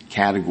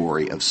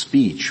category of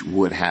speech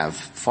would have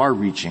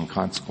far-reaching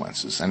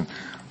consequences. And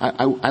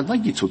I'd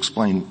like you to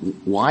explain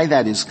why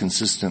that is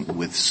consistent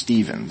with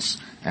Stevens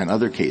and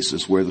other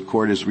cases where the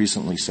court has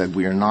recently said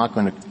we are not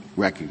going to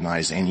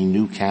recognize any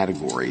new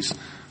categories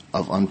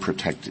of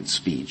unprotected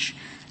speech,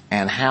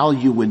 and how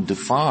you would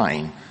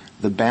define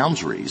the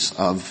boundaries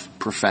of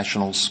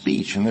professional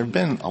speech. And there have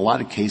been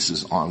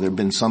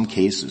some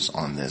cases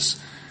on this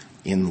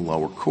in the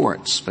lower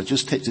courts. But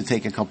just to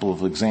take a couple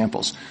of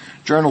examples.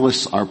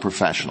 Journalists are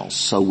professionals,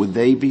 so would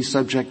they be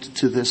subject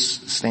to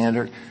this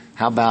standard?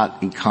 How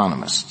about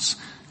economists?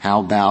 How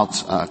about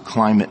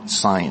climate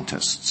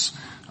scientists?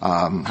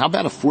 How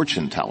about a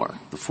fortune teller?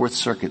 The Fourth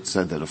Circuit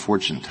said that a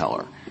fortune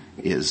teller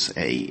is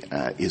a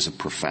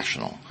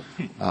professional.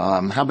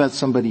 How about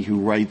somebody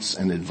who writes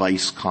an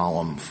advice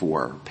column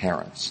for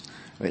parents?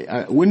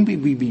 Wouldn't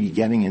we be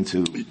getting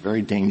into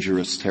very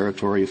dangerous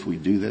territory if we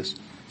do this?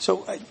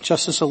 So,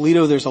 Justice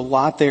Alito, there's a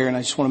lot there, and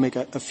I just want to make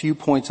a few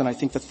points, and I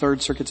think the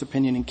Third Circuit's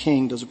opinion in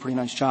King does a pretty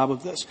nice job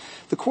of this.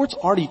 The Court's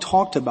already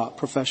talked about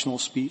professional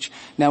speech.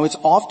 Now, it's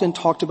often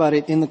talked about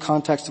it in the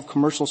context of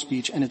commercial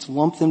speech, and it's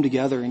lumped them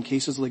together in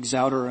cases like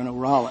Zouder and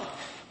O'Reilly.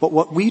 But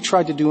what we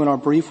tried to do in our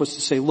brief was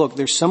to say, look,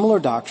 there's similar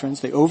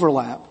doctrines, they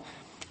overlap,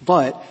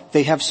 but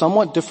they have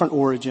somewhat different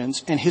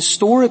origins, and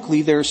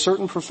historically there are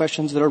certain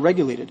professions that are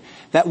regulated.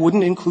 That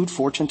wouldn't include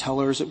fortune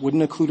tellers, it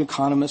wouldn't include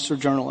economists or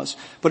journalists,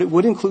 but it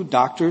would include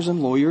doctors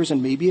and lawyers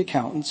and maybe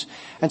accountants.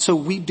 And so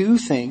we do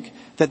think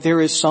that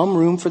there is some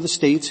room for the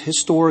states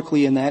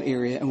historically in that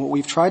area, and what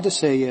we've tried to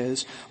say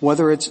is,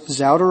 whether it's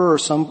Zouder or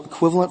some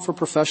equivalent for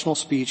professional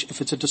speech,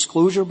 if it's a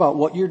disclosure about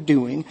what you're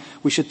doing,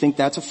 we should think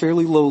that's a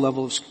fairly low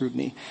level of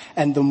scrutiny.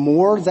 And the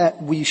more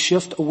that we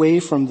shift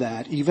away from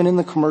that, even in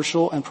the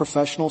commercial and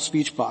professional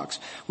speech box,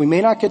 we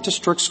may not get to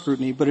strict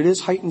scrutiny, but it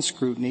is heightened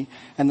scrutiny,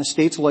 and the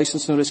state's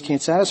license notice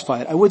can't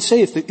satisfy it. I would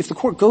say if the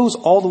Court goes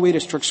all the way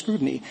to strict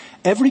scrutiny,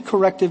 every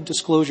corrective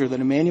disclosure that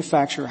a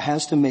manufacturer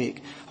has to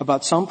make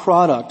about some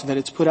product that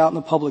it's put out in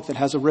the public that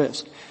has a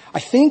risk,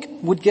 I think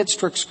would get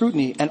strict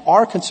scrutiny, and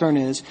our concern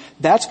is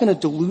that's going to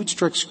dilute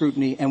strict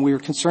scrutiny, and we are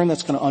concerned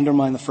that's going to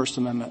undermine the First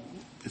Amendment.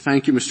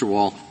 Thank you, Mr.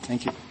 Wall.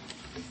 Thank you.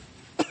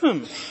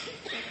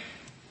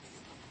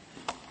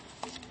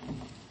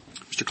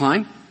 Mr.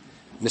 Klein?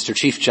 Mr.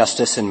 Chief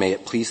Justice, and may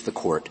it please the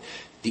Court,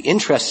 the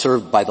interest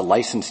served by the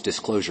license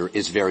disclosure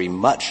is very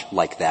much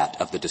like that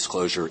of the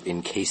disclosure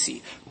in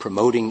Casey,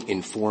 promoting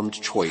informed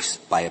choice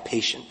by a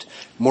patient.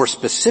 More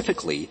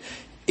specifically,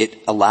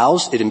 it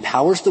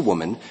empowers the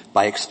woman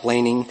by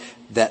explaining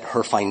that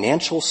her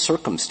financial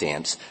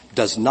circumstance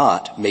does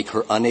not make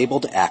her unable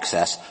to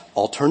access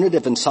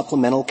alternative and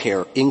supplemental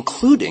care,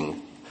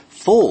 including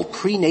full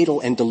prenatal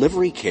and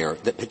delivery care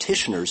that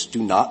petitioners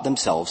do not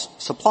themselves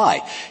supply.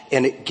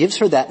 And it gives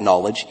her that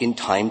knowledge in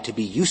time to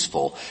be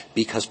useful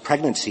because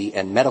pregnancy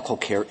and medical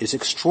care is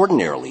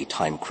extraordinarily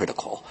time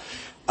critical.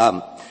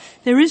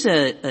 There is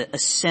a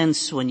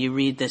sense when you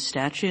read this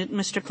statute,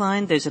 Mr.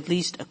 Klein, there's at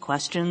least a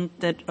question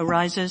that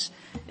arises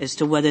as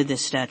to whether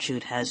this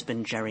statute has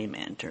been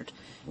gerrymandered.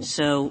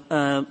 So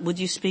would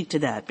you speak to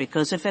that?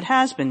 Because if it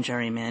has been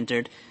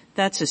gerrymandered,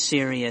 that's a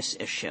serious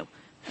issue.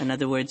 In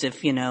other words,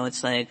 if,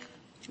 it's like,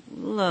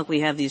 look, we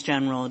have these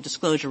general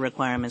disclosure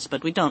requirements,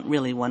 but we don't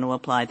really want to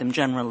apply them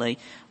generally.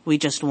 We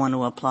just want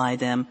to apply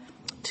them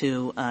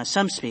to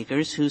some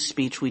speakers whose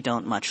speech we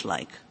don't much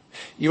like.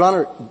 Your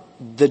Honor,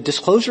 the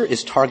disclosure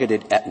is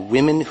targeted at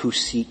women who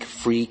seek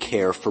free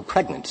care for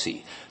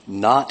pregnancy,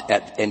 not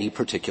at any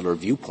particular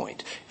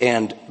viewpoint.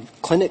 And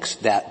clinics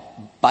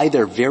that, by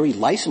their very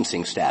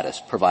licensing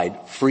status,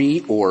 provide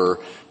free or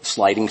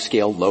sliding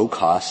scale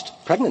low-cost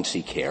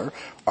pregnancy care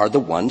are the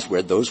ones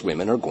where those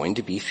women are going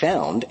to be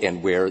found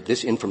and where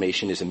this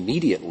information is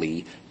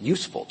immediately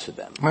useful to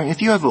them. Well,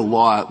 if you have a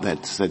law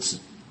that's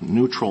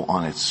neutral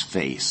on its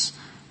face,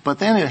 but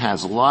then it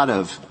has a lot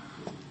of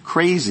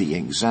crazy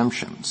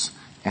exemptions,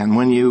 and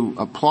when you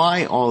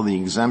apply all the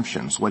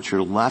exemptions, what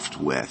you're left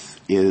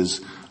with is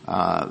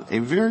a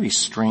very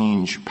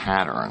strange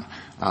pattern.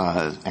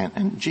 It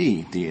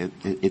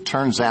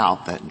turns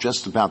out that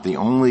just about the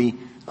only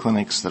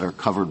clinics that are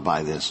covered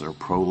by this are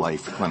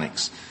pro-life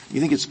clinics. Do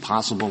you think it's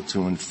possible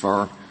to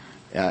infer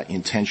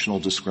intentional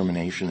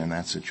discrimination in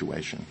that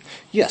situation?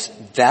 Yes,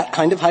 that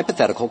kind of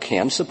hypothetical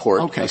can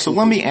support. Okay, so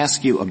let me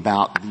ask you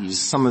about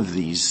some of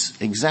these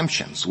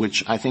exemptions,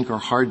 which I think are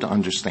hard to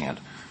understand.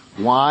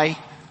 Why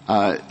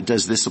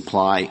does this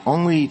apply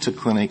only to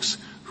clinics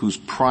whose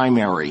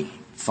primary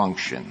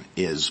function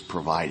is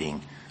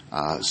providing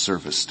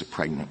service to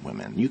pregnant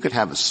women? You could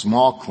have a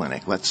small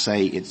clinic. Let's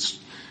say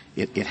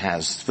it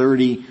has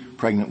 30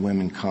 pregnant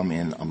women come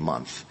in a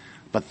month,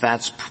 but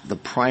that's the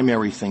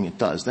primary thing it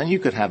does. Then you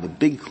could have a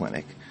big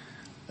clinic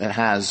that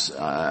has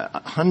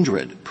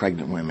 100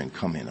 pregnant women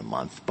come in a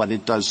month, but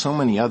it does so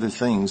many other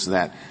things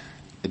that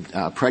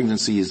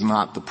pregnancy is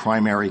not the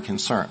primary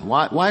concern.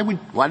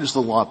 Why does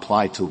the law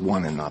apply to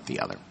one and not the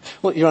other?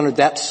 Well, Your Honor,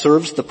 that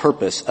serves the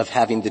purpose of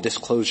having the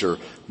disclosure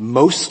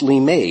mostly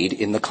made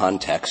in the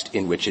context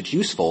in which it's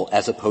useful,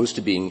 as opposed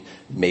to being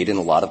made in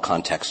a lot of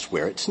contexts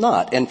where it's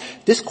not. And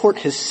this Court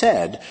has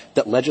said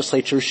that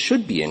legislatures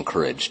should be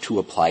encouraged to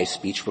apply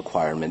speech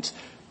requirements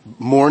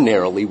more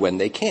narrowly when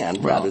they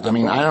can, rather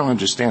than. I don't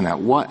understand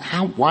that.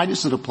 Why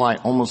does it apply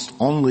almost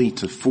only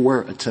to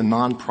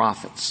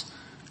nonprofits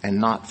and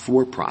not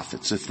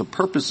for-profits? If the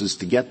purpose is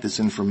to get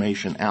this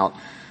information out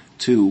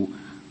to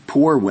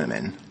poor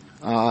women,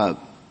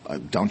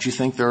 don't you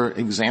think there are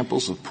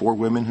examples of poor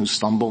women who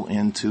stumble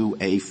into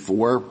a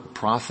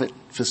for-profit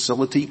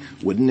facility?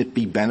 Wouldn't it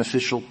be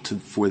beneficial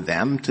for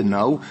them to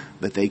know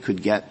that they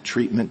could get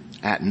treatment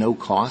at no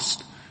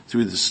cost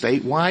through the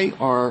state? Why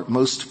are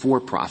most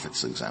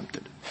for-profits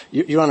exempted?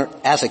 Your Honor,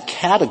 as a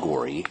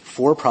category,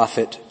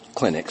 for-profit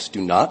clinics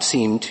do not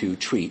seem to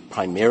treat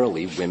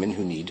primarily women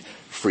who need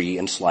free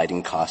and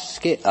sliding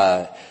cost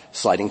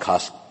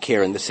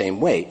care in the same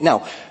way.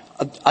 Now,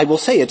 I will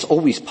say it's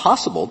always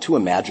possible to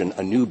imagine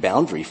a new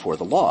boundary for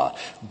the law,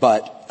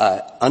 but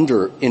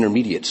under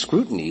intermediate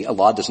scrutiny, a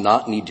law does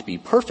not need to be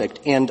perfect,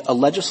 and a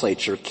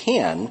legislature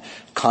can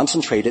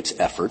concentrate its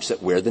efforts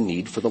at where the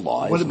need for the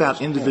law is. What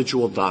about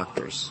individual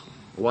doctors?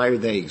 Why are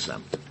they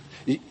exempt?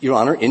 Your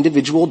Honor,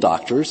 individual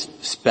doctors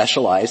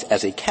specialize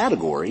as a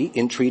category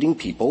in treating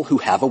people who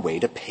have a way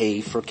to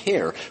pay for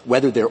care,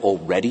 whether they're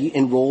already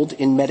enrolled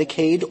in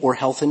Medicaid or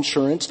health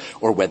insurance,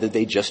 or whether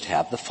they just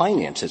have the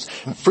finances.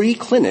 Free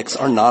clinics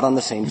are not on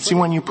the same See,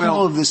 when you put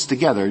all of this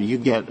together, you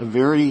get a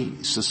very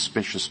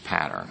suspicious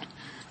pattern.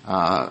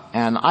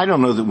 And I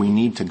don't know that we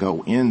need to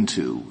go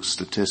into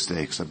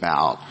statistics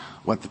about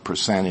what the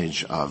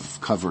percentage of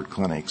covered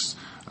clinics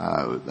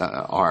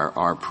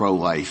are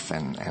pro-life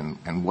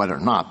and what are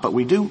not. But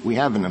we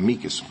have an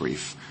amicus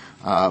brief,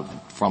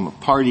 from a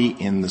party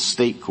in the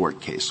state court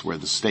case where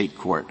the state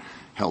court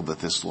held that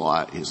this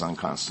law is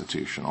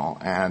unconstitutional.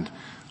 And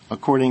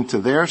according to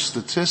their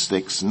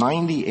statistics,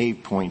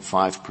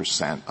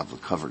 98.5% of the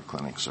covered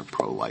clinics are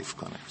pro-life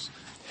clinics.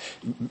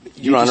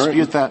 Your Honor,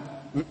 dispute that?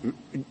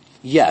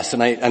 Yes,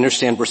 and I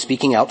understand we're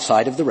speaking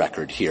outside of the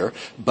record here,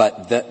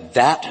 but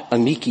that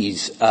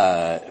amici's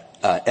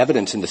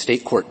evidence in the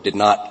state court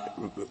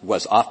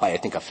was off by, I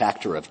think, a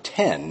factor of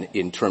 10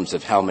 in terms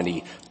of how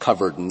many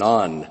covered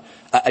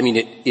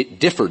it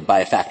differed by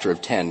a factor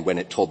of 10 when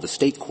it told the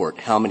state court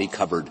how many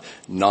covered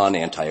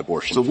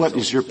non-anti-abortion. So what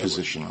is your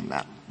position on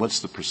that? What's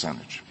the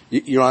percentage?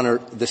 Your Honor,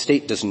 the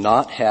state does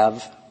not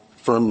have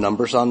firm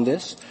numbers on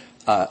this.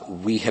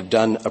 We have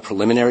done a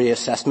preliminary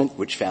assessment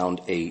which found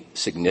a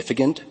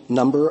significant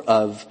number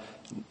of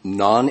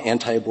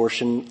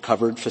non-anti-abortion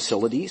covered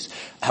facilities.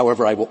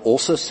 However, I will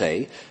also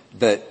say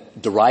that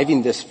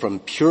deriving this from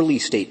purely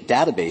state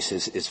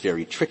databases is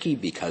very tricky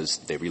because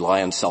they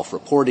rely on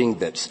self-reporting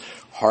that's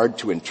hard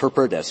to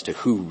interpret as to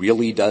who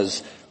really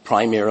does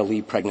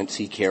primarily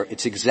pregnancy care.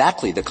 It's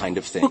exactly the kind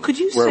of thing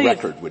where a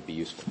record would be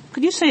useful.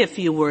 Could you say a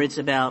few words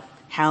about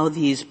how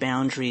these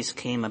boundaries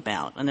came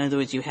about? In other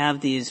words, you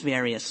have these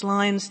various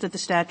lines that the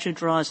statute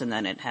draws, and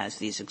then it has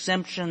these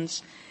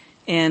exemptions.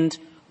 And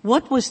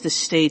what was the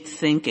state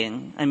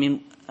thinking? I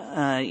mean,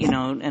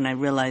 and I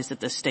realize that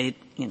the state,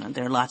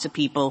 there are lots of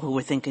people who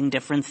were thinking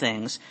different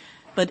things.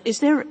 But is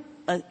there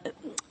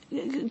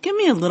give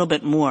me a little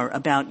bit more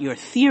about your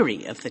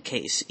theory of the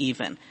case,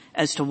 even,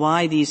 as to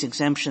why these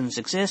exemptions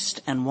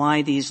exist and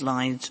why these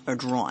lines are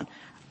drawn.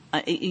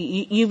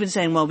 You've been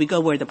saying, well, we go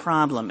where the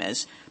problem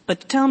is.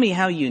 But tell me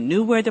how you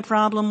knew where the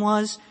problem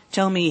was.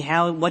 Tell me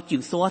what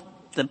you thought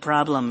the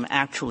problem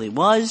actually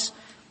was.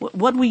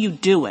 What were you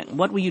doing?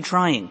 What were you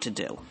trying to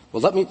do?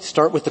 Well, let me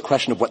start with the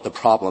question of what the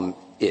problem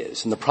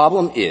is. And the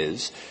problem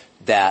is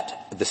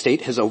that the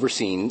state has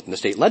overseen, and the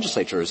state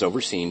legislature has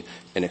overseen,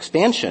 an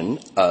expansion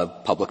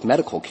of public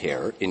medical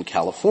care in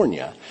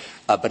California,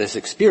 but has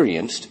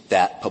experienced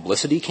that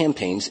publicity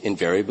campaigns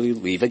invariably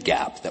leave a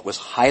gap that was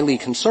highly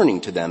concerning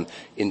to them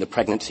in the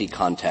pregnancy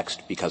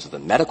context because of the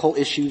medical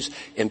issues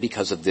and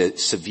because of the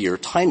severe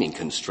timing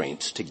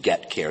constraints to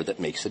get care that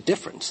makes a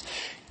difference.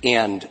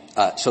 And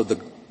so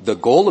the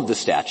goal of the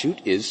statute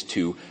is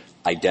to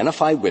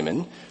identify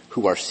women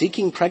who are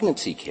seeking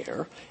pregnancy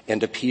care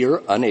and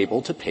appear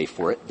unable to pay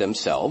for it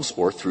themselves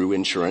or through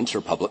insurance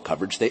or public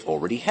coverage they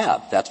already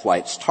have. That's why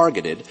it's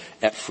targeted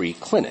at free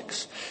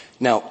clinics.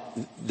 Now,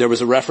 there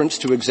was a reference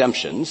to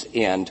exemptions,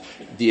 and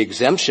the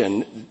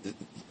exemption,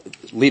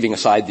 leaving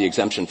aside the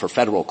exemption for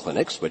federal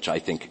clinics, which I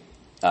think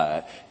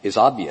is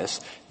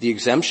obvious, the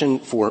exemption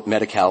for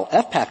Medi-Cal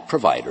FPAC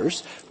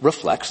providers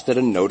reflects that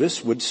a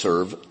notice would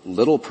serve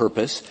little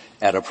purpose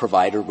at a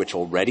provider which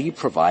already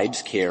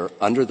provides care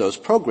under those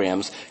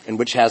programs and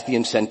which has the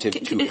incentive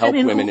to help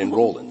women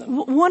enroll in them.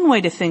 One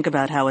way to think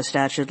about how a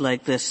statute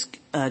like this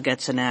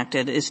gets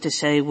enacted is to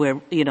say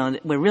we're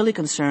really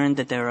concerned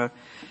that there are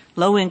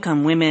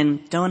low-income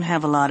women, don't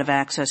have a lot of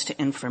access to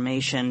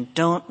information,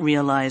 don't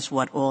realize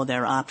what all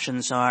their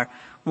options are,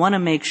 want to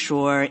make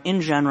sure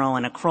in general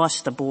and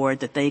across the board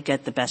that they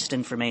get the best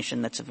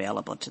information that's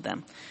available to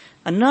them.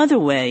 Another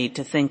way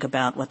to think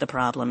about what the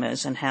problem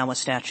is and how a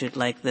statute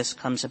like this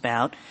comes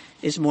about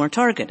is more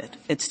targeted.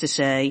 It's to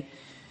say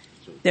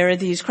there are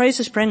these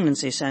crisis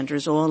pregnancy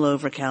centers all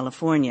over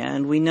California,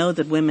 and we know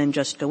that women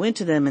just go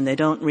into them and they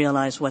don't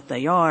realize what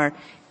they are,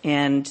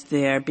 and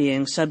they're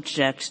being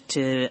subject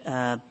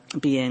to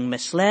being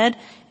misled,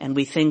 and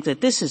we think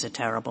that this is a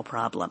terrible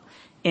problem.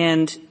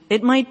 And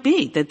it might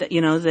be that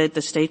that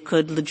the state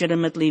could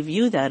legitimately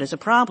view that as a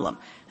problem,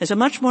 as a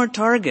much more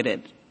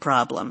targeted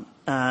problem.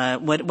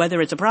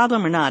 Whether it's a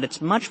problem or not, it's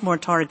much more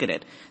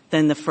targeted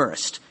than the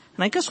first.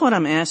 And I guess what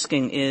I'm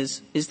asking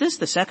is this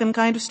the second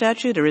kind of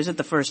statute or is it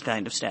the first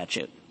kind of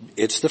statute?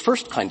 It's the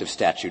first kind of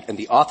statute, and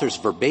the author's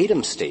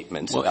verbatim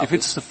statements well, if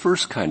it's the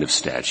first kind of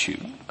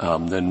statute,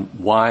 then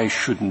why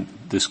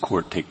shouldn't this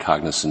court take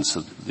cognizance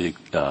of the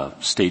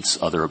state's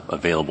other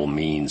available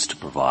means to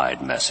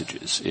provide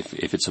messages?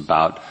 If it's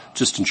about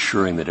just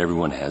ensuring that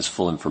everyone has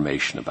full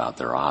information about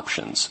their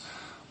options,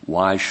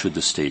 why should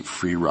the state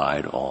free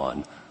ride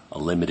on a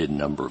limited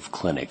number of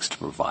clinics to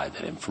provide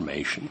that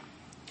information?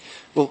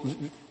 Well,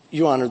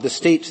 Your Honor,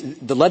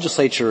 the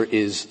legislature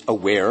is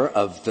aware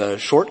of the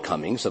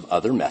shortcomings of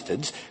other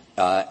methods,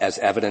 as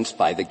evidenced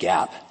by the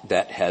gap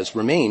that has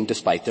remained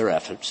despite their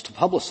efforts to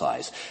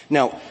publicize.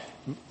 Now,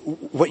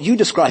 what you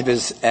describe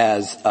as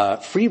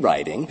free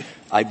riding,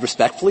 I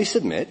respectfully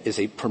submit, is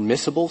a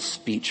permissible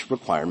speech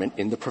requirement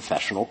in the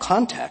professional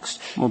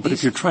context. Well, but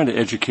if you're trying to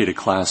educate a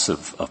class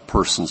of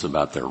persons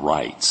about their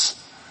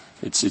rights,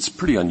 it's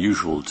pretty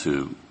unusual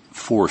to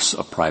force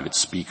a private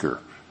speaker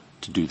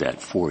to do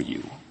that for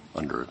you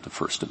under the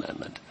First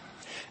Amendment.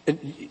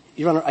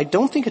 Your Honor, I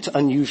don't think it's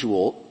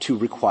unusual to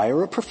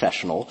require a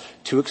professional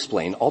to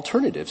explain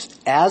alternatives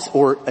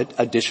or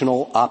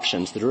additional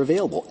options that are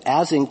available,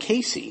 as in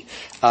Casey,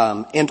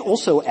 and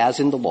also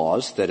as in the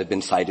laws that have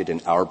been cited in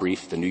our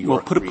brief, the New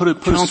York brief.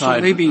 Put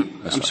aside.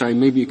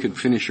 Maybe you could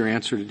finish your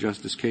answer to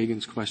Justice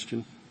Kagan's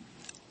question.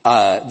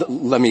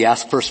 Let me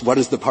ask first, what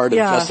is the part of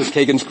Justice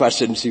Kagan's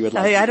question she would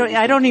like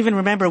I don't even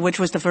remember which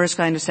was the first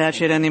kind of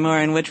statute anymore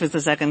and which was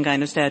the second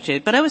kind of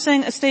statute. But I was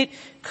saying a state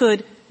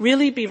could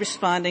really be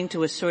responding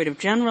to a sort of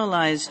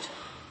generalized,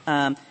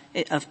 a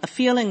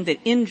feeling that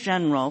in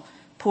general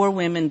poor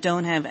women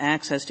don't have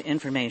access to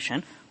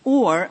information,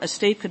 or a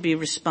state could be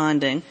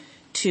responding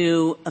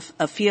to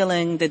a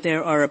feeling that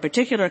there are a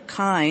particular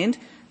kind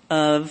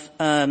of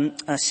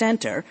a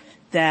center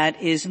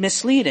that is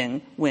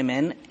misleading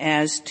women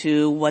as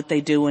to what they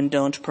do and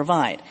don't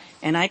provide.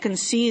 And I can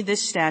see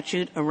this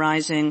statute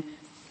arising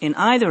in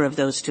either of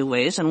those two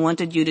ways and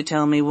wanted you to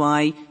tell me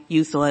why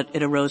you thought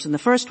it arose in the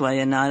first way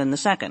and not in the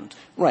second.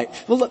 Right.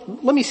 Well,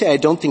 let me say I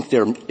don't think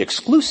they're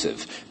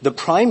exclusive. The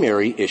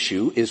primary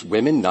issue is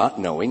women not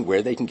knowing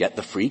where they can get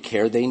the free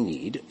care they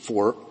need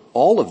for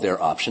all of their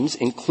options,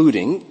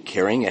 including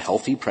carrying a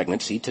healthy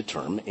pregnancy to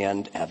term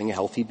and having a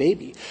healthy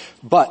baby.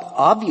 But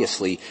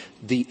obviously,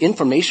 the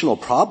informational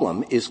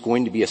problem is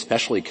going to be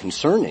especially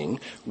concerning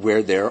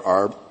where there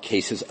are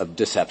cases of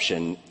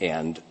deception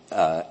and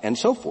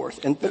so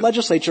forth. And the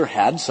legislature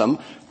had some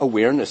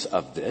awareness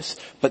of this,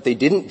 but they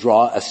didn't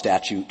draw a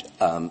statute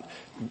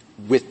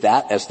with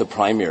that as the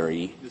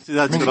primary. See,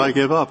 that's what I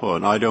give up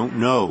on. I don't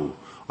know.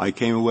 I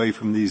came away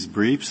from these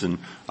briefs and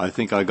I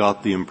think I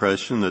got the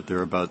impression that there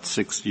are about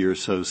 60 or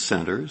so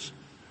centers,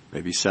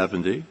 maybe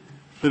 70,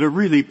 that are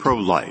really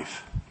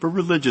pro-life for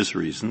religious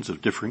reasons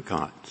of different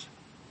kinds,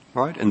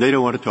 right? And they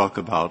don't want to talk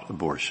about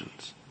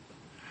abortions.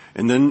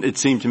 And then it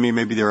seemed to me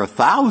maybe there are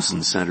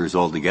 1,000 centers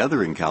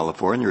altogether in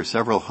California, or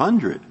several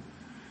hundred.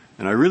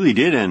 And I really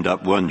did end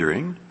up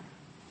wondering,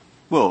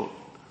 well,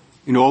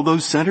 in all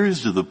those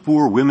centers, do the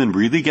poor women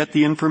really get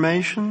the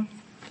information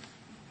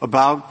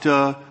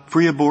about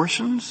free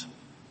abortions?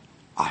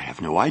 I have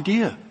no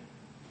idea.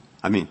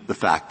 I mean, the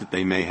fact that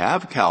they may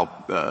have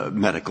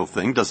medical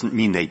thing doesn't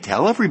mean they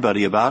tell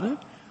everybody about it.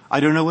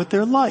 I don't know what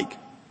they're like.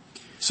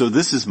 So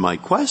this is my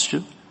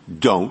question.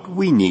 Don't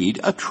we need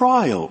a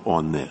trial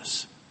on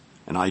this?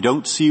 And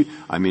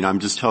I'm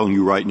just telling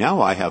you right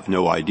now, I have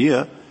no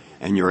idea.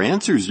 And your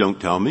answers don't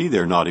tell me,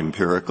 they're not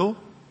empirical.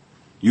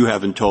 You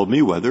haven't told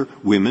me whether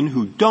women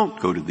who don't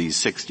go to these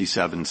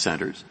 67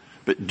 centers,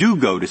 but do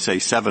go to, say,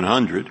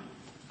 700,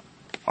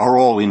 are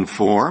all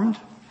informed,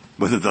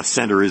 whether the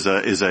center is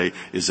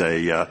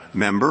a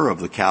member of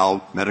the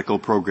Cal medical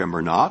program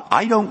or not.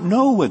 I don't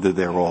know whether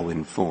they're all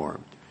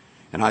informed.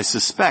 And I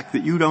suspect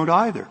that you don't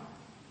either.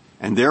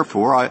 And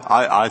therefore,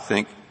 I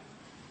think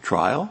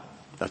trial,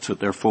 that's what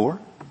they're for.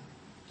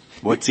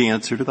 What's the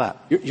answer to that?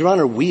 Your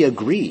Honor, we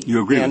agree.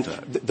 You agree and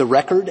with that? The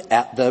record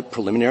at the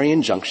preliminary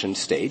injunction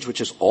stage,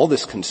 which is all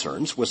this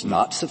concerns, was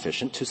not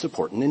sufficient to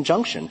support an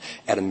injunction.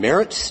 At a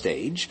merits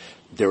stage,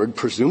 there would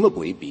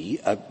presumably be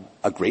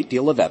a great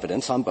deal of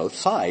evidence on both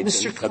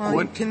sides. Mr.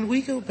 Klein, can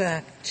we go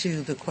back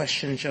to the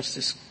question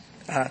Justice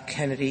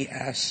Kennedy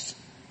asked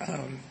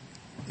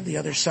the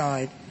other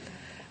side,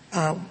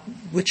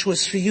 which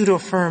was for you to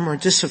affirm or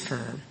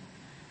disaffirm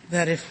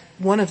that if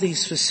one of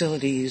these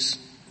facilities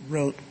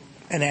wrote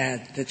an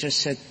ad that just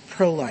said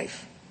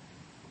pro-life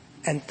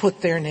and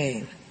put their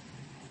name,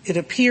 it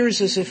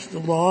appears as if the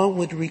law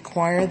would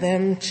require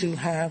them to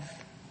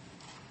have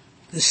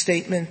the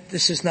statement,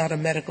 this is not a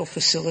medical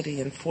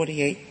facility, in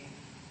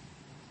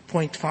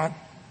 48-point font?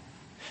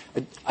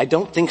 I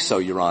don't think so,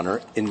 Your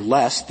Honor,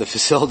 unless the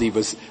facility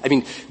was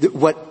 –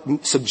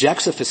 what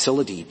subjects a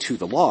facility to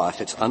the law,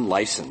 if it's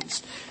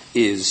unlicensed,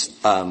 is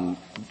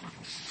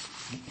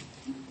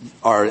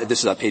this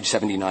is on page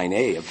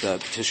 79A of the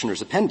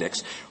petitioner's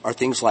appendix, are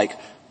things like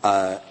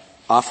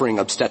offering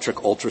obstetric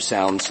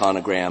ultrasound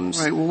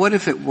sonograms. Right. Well, what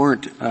if it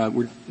weren't,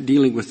 we're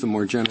dealing with the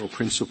more general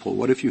principle.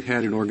 What if you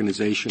had an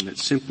organization that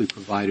simply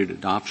provided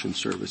adoption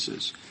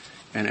services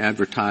and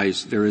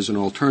advertised there is an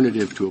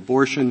alternative to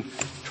abortion,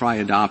 try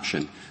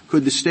adoption?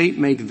 Could the state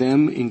make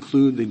them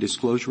include the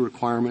disclosure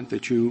requirement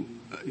that you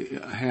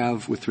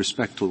have with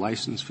respect to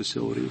licensed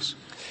facilities?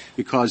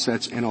 Because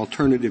that's an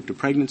alternative to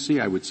pregnancy.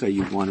 I would say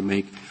you'd want to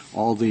make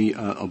all the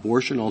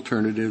abortion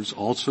alternatives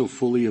also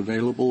fully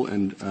available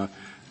and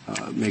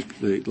make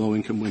the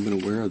low-income women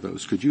aware of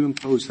those. Could you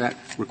impose that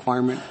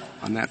requirement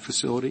on that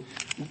facility?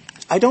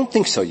 I don't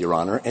think so, Your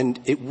Honor, and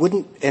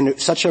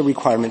such a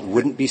requirement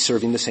wouldn't be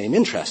serving the same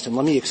interest, and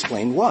let me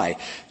explain why.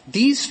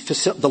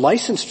 The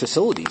licensed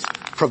facilities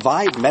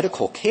provide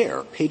medical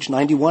care. Page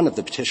 91 of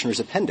the petitioner's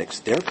appendix,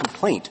 their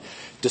complaint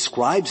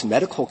describes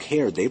medical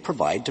care they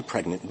provide to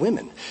pregnant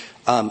women.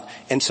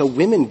 And so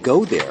women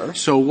go there.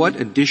 So what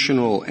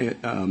additional,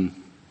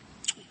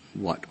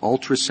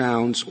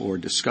 ultrasounds or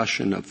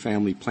discussion of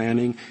family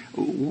planning,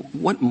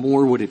 what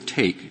more would it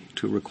take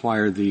to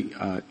require the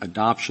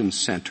adoption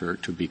center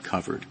to be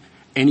covered?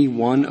 Any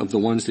one of the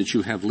ones that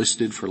you have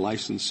listed for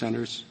licensed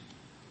centers?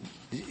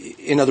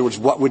 In other words,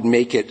 what would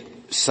make it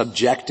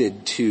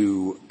subjected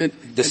to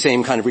the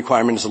same kind of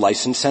requirement as a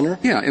licensed center?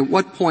 Yeah. At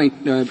what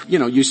point,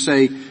 you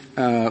say,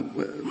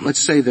 let's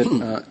say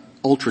that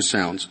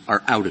ultrasounds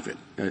are out of it.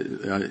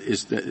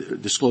 Is the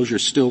disclosure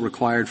still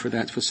required for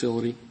that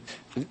facility?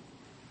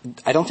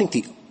 I don't think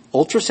the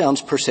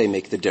ultrasounds per se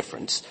make the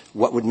difference.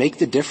 What would make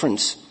the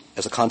difference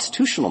as a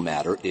constitutional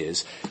matter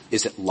is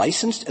it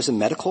licensed as a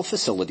medical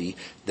facility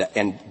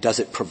and does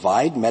it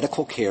provide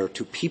medical care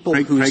to people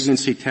who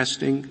pregnancy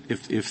testing?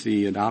 If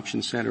the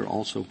adoption center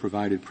also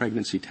provided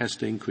pregnancy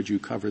testing, could you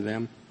cover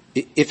them?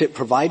 If it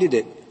provided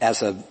it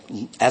as a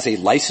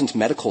licensed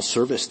medical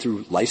service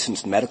through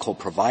licensed medical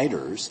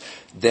providers,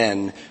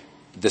 then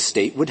the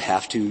state would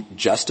have to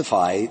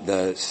justify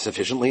the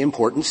sufficiently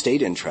important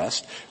state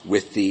interest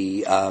with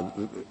the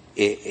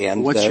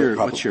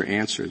What's your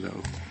answer,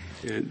 though?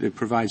 It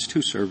provides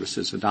two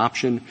services,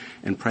 adoption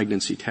and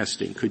pregnancy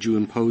testing. Could you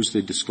impose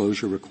the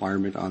disclosure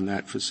requirement on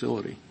that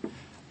facility?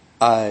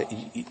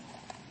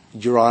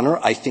 Your Honor,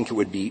 I think it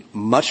would be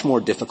much more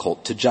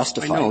difficult to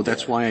justify. I know,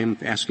 that's why I'm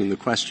asking the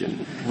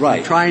question. Right.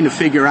 I'm trying to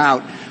figure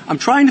out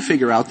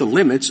the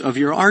limits of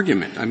your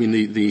argument. I mean,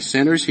 the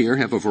centers here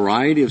have a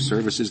variety of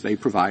services they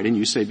provide, and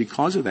you say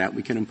because of that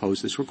we can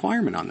impose this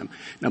requirement on them.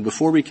 Now,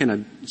 before we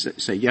can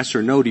say yes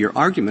or no to your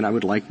argument, I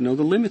would like to know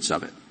the limits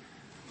of it.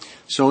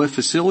 So a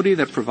facility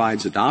that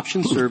provides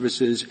adoption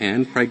services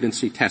and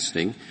pregnancy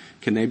testing,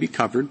 can they be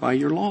covered by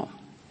your law?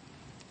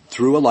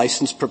 Through a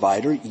licensed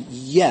provider,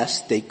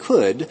 yes, they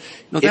could.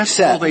 No, that's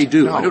all they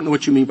do. No. I don't know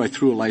what you mean by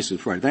through a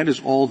licensed provider. That is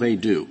all they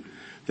do.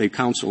 They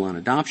counsel on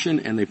adoption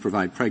and they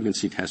provide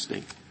pregnancy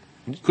testing.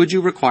 Could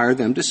you require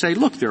them to say,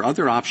 look, there are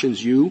other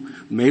options you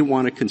may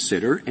want to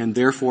consider, and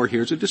therefore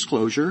here's a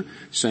disclosure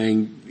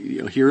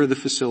saying, here are the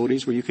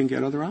facilities where you can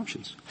get other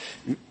options?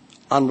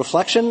 On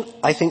reflection,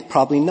 I think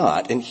probably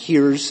not. And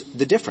here's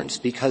the difference,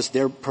 because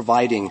they're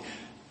providing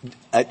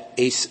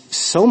a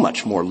so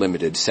much more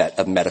limited set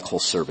of medical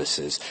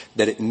services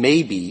that it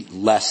may be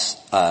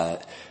less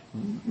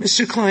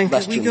Mr. Klein,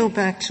 can we go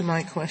back to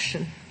my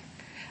question?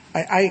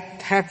 I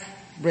have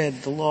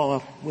read the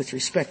law with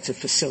respect to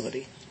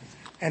facility,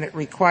 and it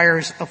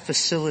requires a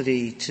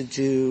facility to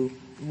do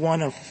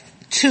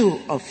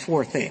two of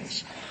four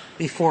things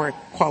before it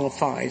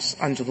qualifies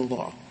under the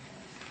law.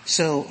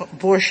 So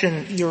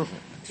abortion, you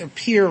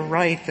appear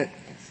right that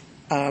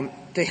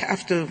they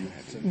have to,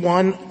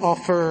 one,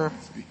 offer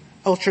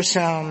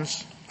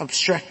ultrasounds,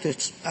 obstetric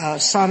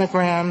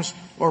sonograms,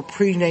 or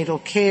prenatal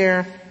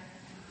care,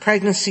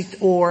 pregnancy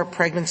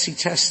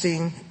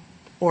testing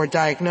or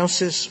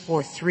diagnosis,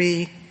 or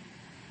 3,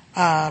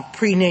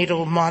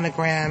 prenatal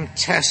mammogram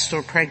test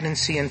or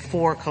pregnancy, and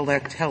 4,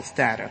 collect health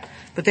data.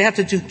 But they have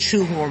to do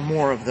 2 or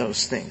more of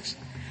those things.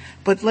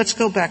 But let's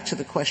go back to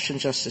the question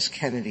Justice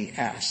Kennedy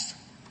asked.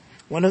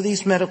 One of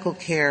these medical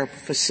care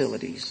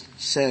facilities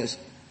says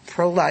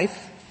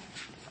pro-life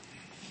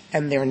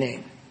and their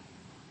name.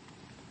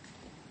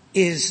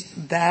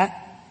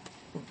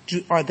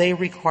 Are they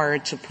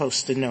required to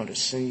post a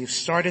notice? And you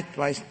started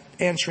by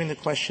answering the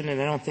question,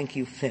 and I don't think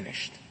you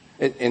finished.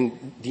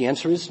 And the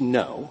answer is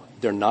no,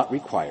 they're not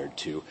required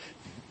to.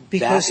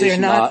 Because they're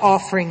not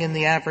offering in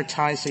the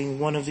advertising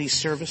one of these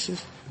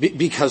services?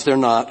 Because they're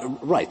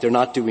not, right, they're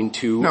not doing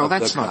two. No,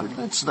 that's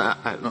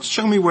not.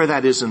 Show me where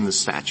that is in the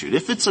statute.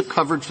 If it's a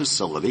covered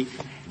facility,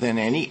 then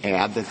any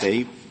ad that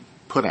they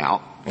put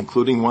out,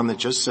 including one that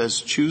just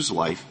says choose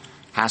life,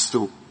 has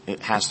to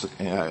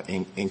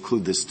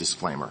include this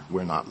disclaimer.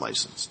 We're not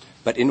licensed.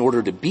 But in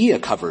order to be a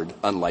covered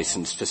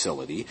unlicensed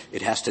facility,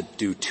 it has to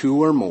do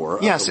 2 or more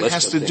of the list of things. Yes, it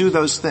has to do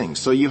those things.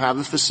 So you have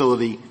a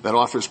facility that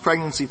offers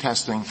pregnancy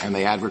testing, and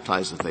they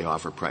advertise that they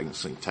offer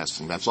pregnancy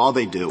testing. That's all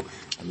they do.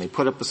 And they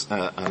put up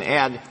an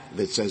ad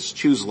that says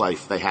choose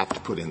life. They have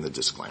to put in the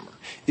disclaimer.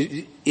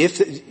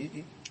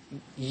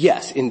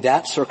 Yes, in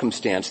that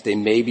circumstance, they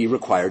may be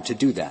required to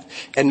do that.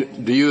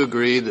 And do you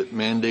agree that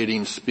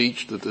mandating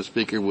speech that the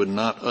speaker would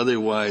not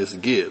otherwise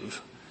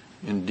give,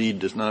 indeed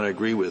does not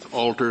agree with,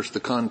 alters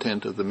the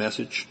content of the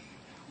message?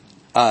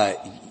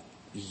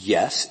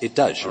 Yes, it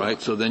does. All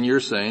right. So then you're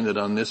saying that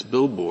on this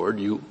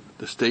billboard,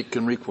 the state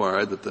can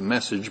require that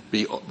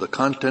the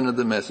content of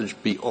the message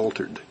be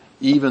altered,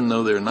 even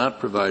though they're not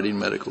providing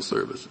medical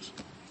services.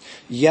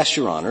 Yes,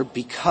 Your Honor,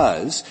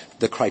 because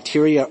the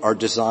criteria are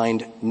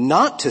designed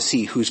not to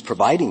see who's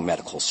providing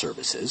medical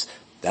services.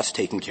 That's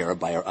taken care of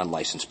by our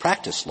unlicensed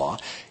practice law.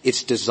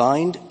 It's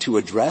designed to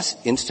address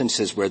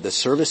instances where the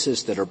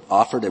services that are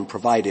offered and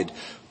provided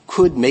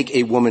could make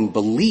a woman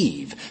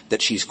believe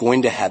that she's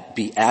going to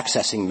be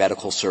accessing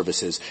medical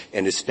services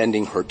and is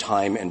spending her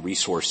time and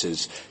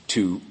resources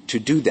to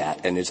do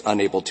that and is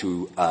unable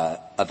to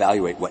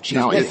evaluate what she's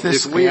getting.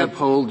 If we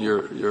uphold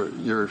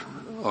your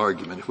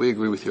argument, if we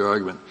agree with your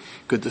argument,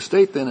 could the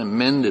state then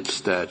amend its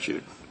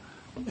statute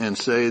and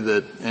say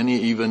that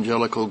any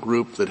evangelical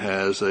group that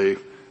has a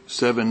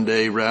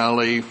 7-day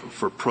rally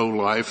for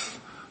pro-life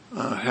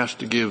has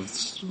to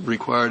give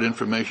required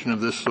information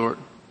of this sort?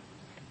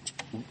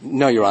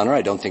 No, Your Honor,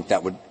 I don't think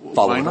that would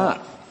follow. Why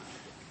not?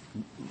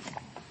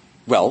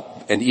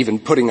 Well, and even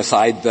putting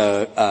aside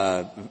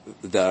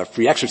the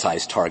free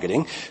exercise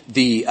targeting,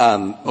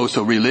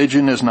 so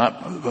religion is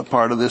not a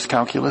part of this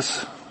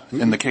calculus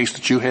in the case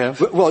that you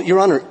have? Well, Your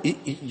Honor,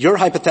 your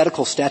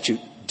hypothetical statute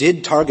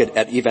did target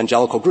at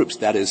evangelical groups.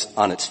 That is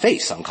on its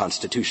face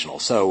unconstitutional.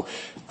 So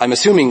I'm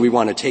assuming we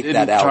want to take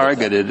that out. It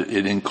didn't target it,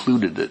 it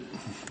included it.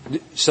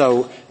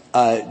 So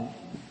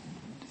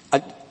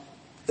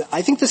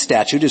I think the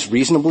statute is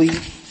reasonably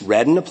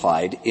read and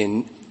applied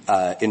in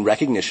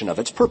recognition of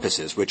its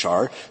purposes, which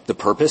are the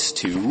purpose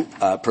to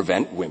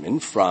prevent women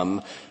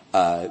from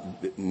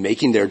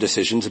making their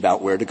decisions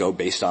about where to go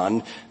based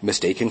on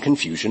mistaken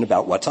confusion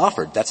about what's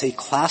offered. That's a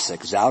classic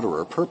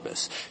Zouderer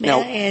purpose.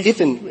 Now, there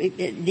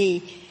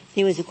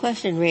was a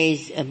question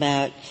raised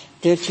about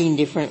 13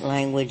 different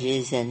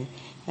languages and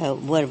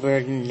what a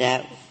burden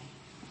that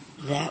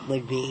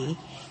would be.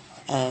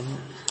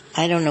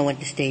 I don't know what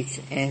the state's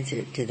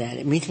answer to that.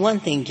 I mean, it's one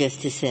thing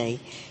just to say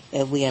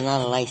we are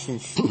not a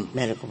licensed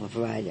medical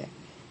provider.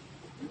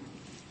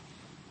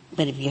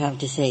 But if you have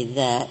to say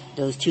that,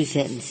 those two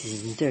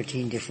sentences in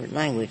 13 different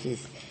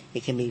languages,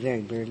 it can be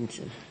very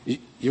burdensome.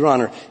 Your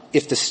Honor,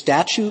 if the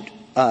statute,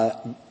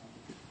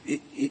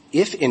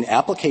 if in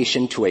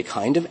application to a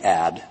kind of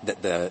ad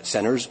that the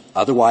centers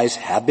otherwise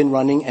have been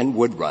running and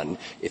would run,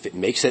 if it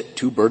makes it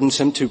too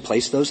burdensome to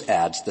place those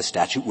ads, the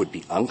statute would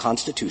be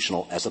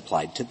unconstitutional as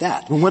applied to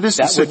that. Well, what is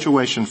the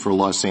situation for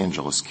Los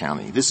Angeles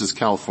County? This is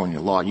California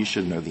law. You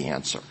should know the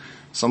answer.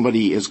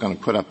 Somebody is going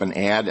to put up an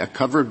ad, a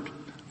covered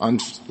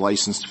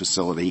unlicensed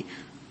facility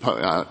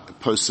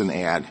posts an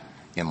ad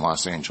in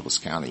Los Angeles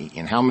County.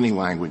 In how many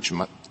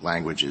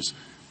languages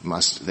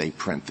must they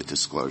print the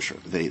disclosure,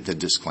 the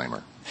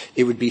disclaimer?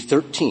 It would be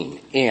 13,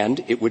 and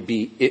it would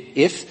be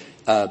if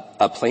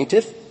a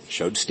plaintiff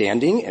showed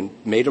standing and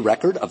made a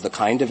record of the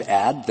kind of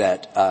ad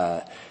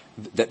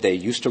that they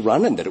used to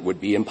run and that it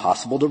would be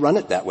impossible to run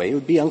it that way. It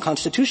would be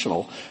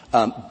unconstitutional.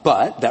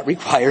 But that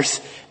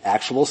requires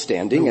actual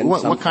standing and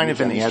what kind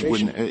of an ad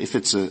would, if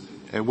it's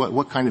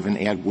what kind of an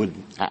ad would,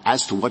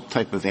 as to what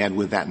type of ad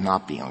would that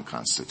not be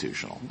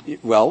unconstitutional?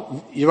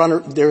 Well, Your Honor,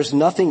 there's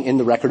nothing in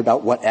the record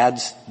about what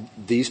ads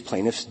these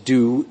plaintiffs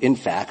do, in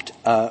fact,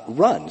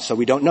 run. So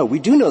we don't know. We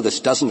do know this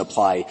doesn't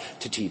apply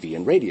to TV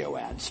and radio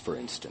ads, for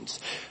instance.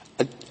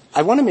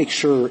 I want to make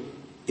sure,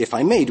 if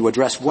I may, to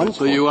address one point.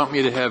 So you want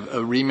me to have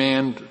a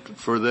remand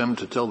for them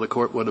to tell the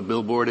court what a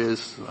billboard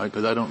is?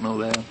 Because I don't know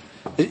that.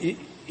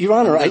 Your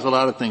Honor, there's a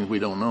lot of things we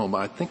don't know, but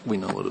I think we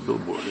know what a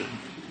billboard is.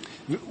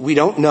 We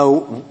don't know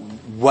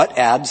what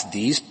ads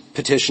these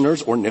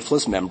petitioners or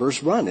NIFLA's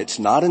members run. It's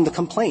not in the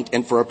complaint.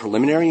 And for a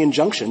preliminary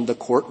injunction, the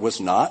court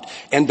was not,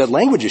 and the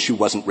language issue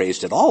wasn't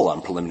raised at all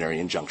on preliminary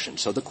injunction.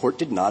 So the court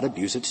did not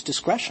abuse its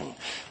discretion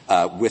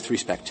with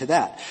respect to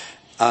that.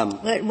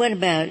 What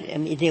about,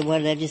 there were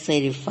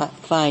legislative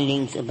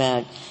findings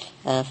about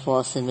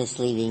false and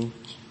misleading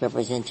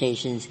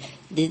representations.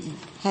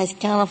 Has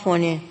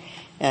California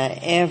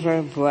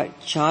ever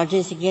brought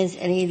charges against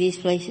any of these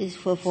places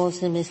for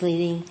false and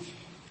misleading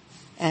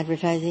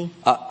advertising?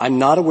 I'm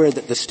not aware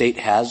that the state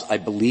has. I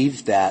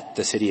believe that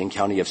the city and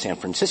county of San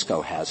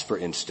Francisco has, for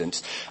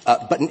instance.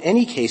 But in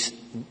any case,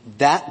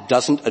 that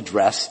doesn't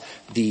address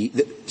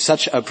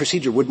such a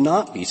procedure would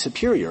not be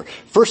superior.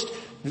 First,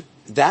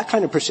 that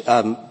kind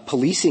of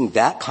policing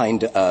that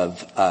kind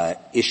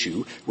of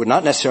issue would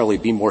not necessarily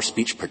be more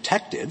speech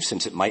protective,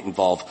 since it might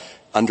involve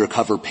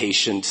undercover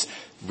patients,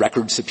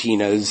 record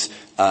subpoenas,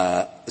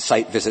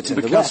 site visits, and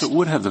the rest. Because it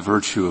would have the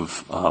virtue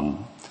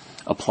of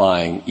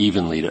applying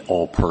evenly to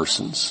all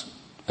persons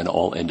and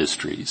all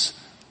industries,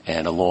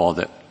 and a law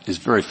that is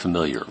very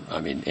familiar. I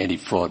mean,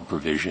 anti-fraud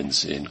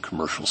provisions in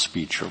commercial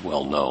speech are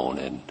well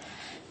known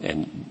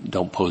and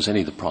don't pose any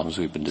of the problems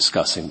we've been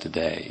discussing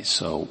today.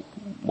 So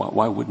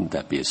Why wouldn't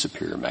that be a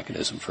superior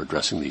mechanism for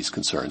addressing these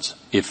concerns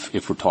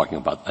if we're talking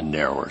about a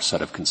narrower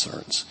set of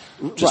concerns,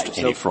 just right.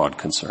 any fraud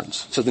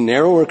concerns? So the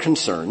narrower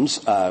concerns,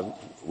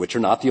 which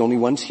are not the only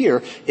ones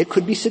here, it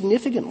could be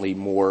significantly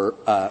more,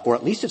 or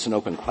at least it's an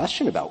open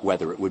question about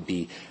whether it would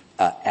be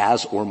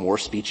as or more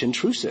speech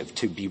intrusive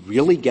to be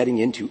really getting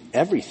into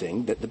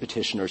everything that the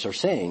petitioners are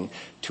saying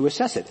to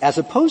assess it, as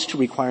opposed to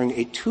requiring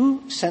a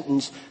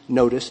 2-sentence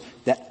notice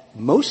that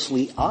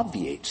mostly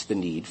obviates the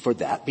need for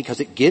that because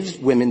it gives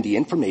women the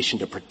information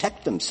to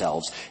protect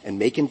themselves and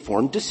make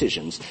informed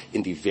decisions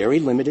in the very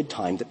limited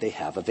time that they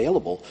have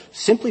available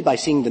simply by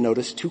seeing the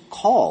notice to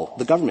call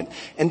the government.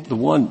 And the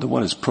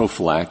one is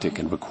prophylactic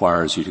and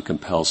requires you to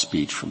compel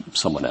speech from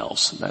someone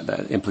else.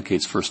 That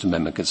implicates First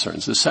Amendment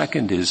concerns. The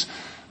second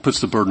puts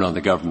the burden on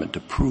the government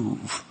to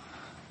prove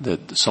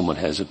that someone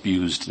has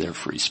abused their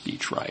free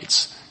speech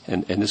rights.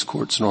 And this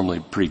court's normally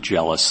pretty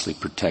jealously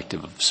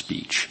protective of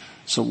speech.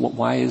 So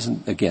why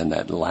isn't, again,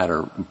 that latter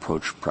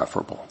approach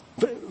preferable?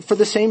 For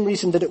the same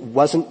reason that it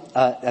wasn't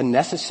a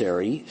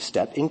necessary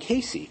step in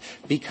Casey,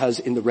 because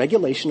in the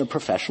regulation of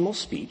professional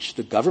speech,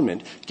 the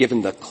government,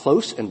 given the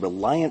close and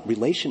reliant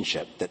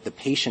relationship that the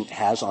patient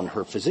has on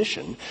her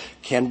physician,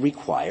 can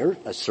require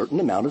a certain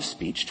amount of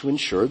speech to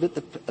ensure that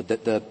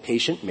the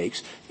patient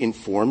makes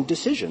informed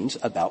decisions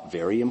about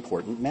very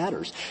important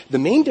matters. The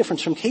main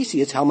difference from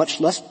Casey is how much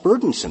less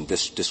burdensome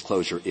this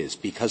disclosure is,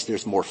 because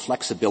there's more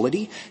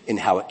flexibility in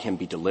how it can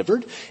be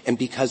delivered, and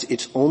because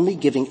it's only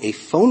giving a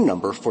phone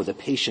number for the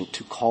patient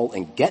to call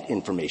and get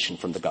information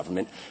from the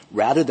government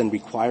rather than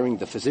requiring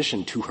the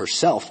physician to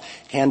herself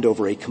hand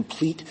over a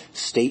complete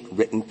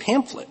state-written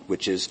pamphlet,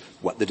 which is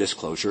what the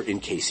disclosure in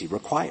Casey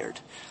required.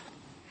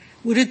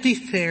 Would it be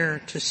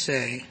fair to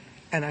say,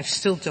 and I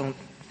still don't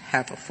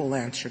have a full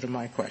answer to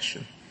my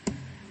question,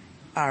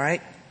 all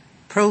right,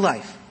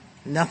 pro-life,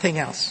 nothing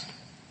else,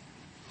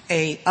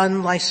 a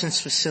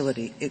unlicensed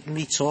facility, it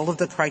meets all of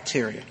the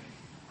criteria,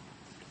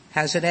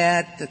 has an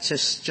ad that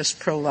says just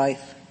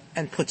pro-life,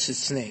 and puts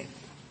its name.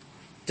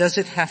 Does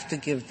it have to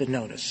give the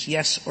notice,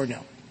 yes or no?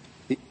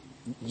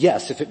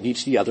 Yes, if it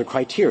meets the other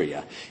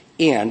criteria.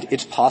 And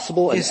it's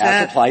possible an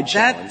as-applied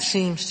challenge. That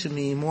seems to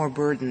me more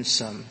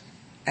burdensome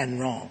and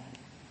wrong,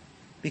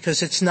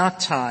 because it's not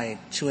tied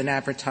to an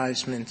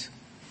advertisement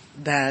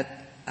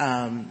that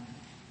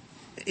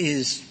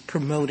is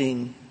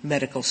promoting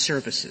medical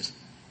services.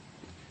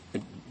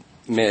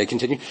 May I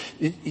continue?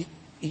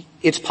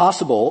 It's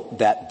possible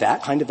that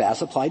that kind of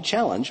as-applied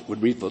challenge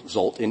would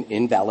result in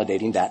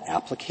invalidating that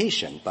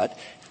application. But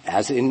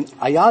as in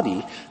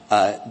IADI,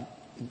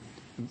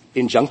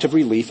 injunctive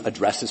relief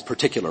addresses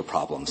particular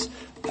problems.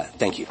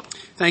 Thank you.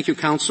 Thank you,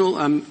 counsel.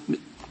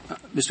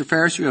 Mr.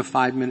 Ferris, you have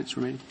 5 minutes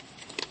remaining.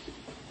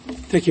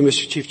 Thank you,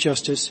 Mr. Chief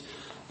Justice.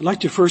 I'd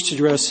like to first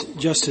address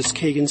Justice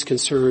Kagan's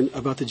concern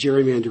about the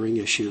gerrymandering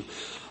issue.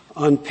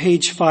 On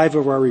page 5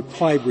 of our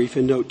reply brief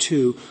in note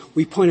 2,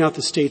 we point out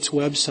the state's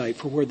website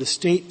for where the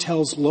state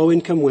tells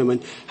low-income women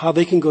how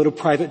they can go to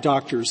private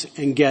doctors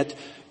and get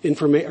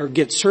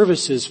get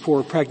services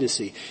for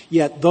pregnancy.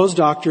 Yet those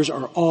doctors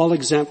are all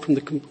exempt from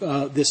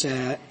this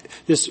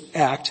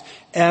act,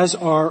 as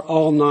are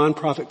all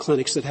nonprofit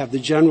clinics that have the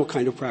general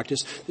kind of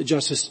practice that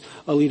Justice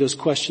Alito's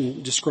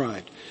question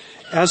described.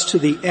 As to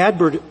the ad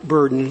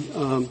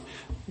burden,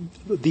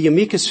 the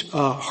amicus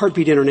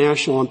Heartbeat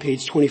International on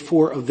page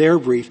 24 of their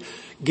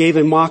brief gave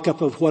a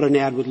mock-up of what an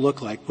ad would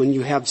look like when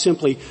you have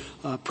simply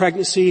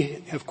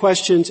pregnancy, have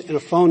questions, and a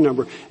phone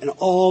number, and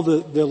all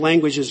the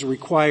language is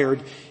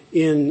required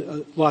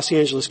in Los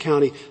Angeles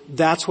County.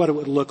 That's what it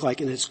would look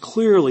like, and it's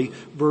clearly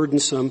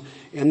burdensome.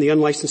 And the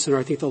unlicensed center,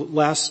 I think the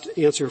last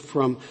answer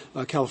from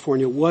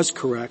California was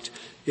correct,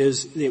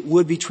 is it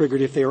would be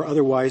triggered if they are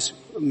otherwise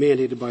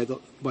mandated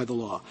by the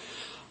law.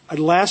 I'd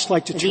last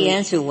like to turn... The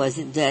answer was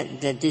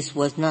that this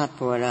was not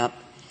brought up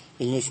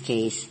in this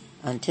case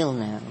until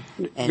now,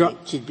 and it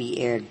should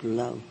be aired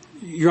below.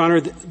 Your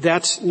Honor,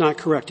 that's not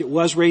correct. It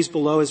was raised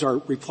below, as our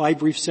reply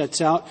brief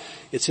sets out.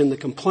 It's in the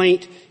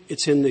complaint.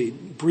 It's in the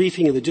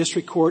briefing in the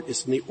district court.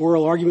 It's in the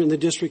oral argument in the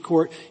district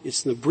court.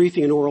 It's in the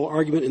briefing and oral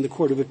argument in the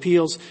Court of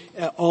Appeals.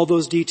 All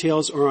those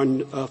details are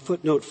on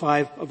footnote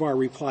 5 of our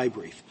reply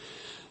brief.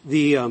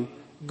 The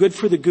good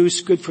for the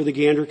goose, good for the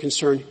gander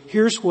concern,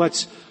 here's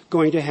what's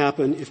going to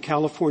happen if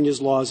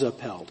California's law is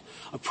upheld.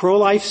 A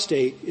pro-life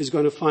state is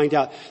going to find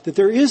out that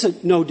there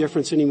is no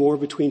difference anymore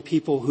between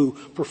people who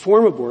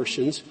perform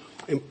abortions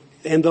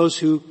and those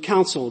who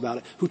counsel about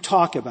it, who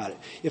talk about it.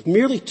 If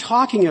merely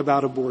talking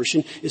about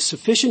abortion is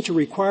sufficient to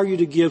require you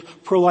to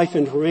give pro-life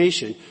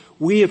information,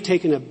 we have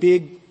taken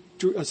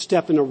a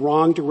step in the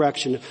wrong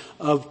direction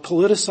of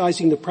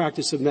politicizing the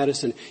practice of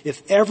medicine.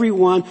 If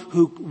everyone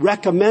who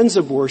recommends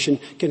abortion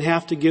can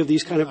have to give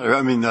these kind of...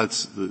 I mean,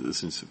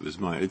 since it was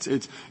mine,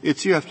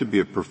 it's you have to be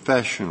a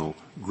professional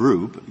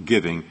group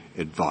giving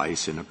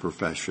advice in a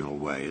professional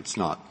way. It's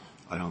not,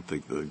 I don't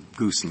think the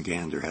goose and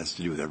gander has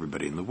to do with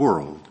everybody in the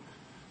world.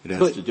 It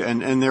has to do,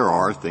 and there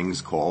are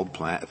things called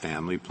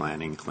family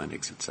planning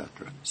clinics,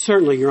 etc.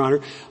 Certainly, Your Honor.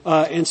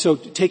 And so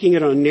taking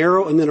it on a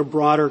narrow and then a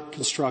broader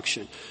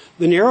construction.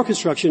 The narrow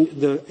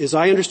construction, as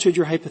I understood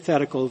your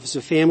hypothetical, if it's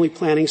a family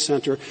planning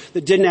center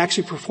that didn't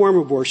actually perform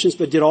abortions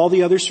but did all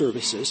the other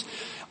services,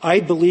 I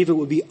believe it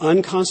would be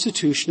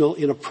unconstitutional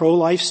in a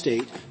pro-life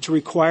state to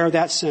require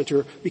that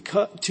center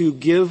to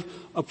give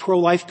a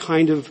pro-life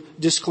kind of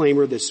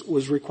disclaimer that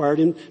was required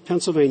in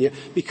Pennsylvania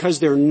because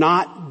they're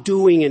not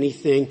doing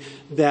anything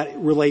that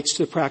relates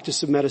to the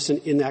practice of medicine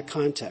in that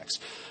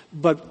context.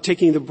 But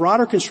taking the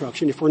broader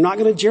construction, if we're not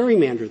going to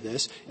gerrymander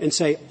this and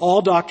say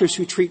all doctors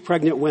who treat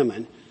pregnant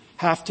women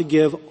have to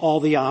give all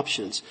the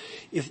options.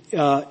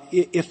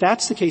 If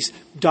that's the case,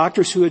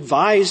 doctors who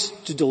advise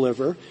to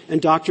deliver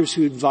and doctors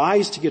who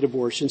advise to get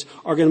abortions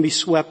are going to be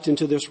swept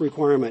into this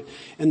requirement.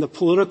 And the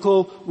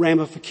political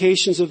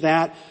ramifications of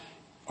that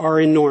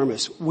are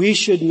enormous. We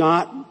should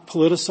not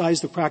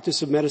politicize the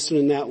practice of medicine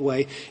in that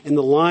way. And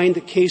the line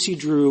that Casey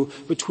drew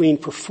between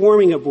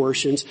performing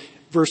abortions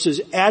versus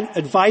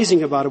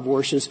advising about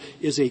abortions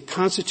is a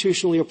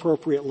constitutionally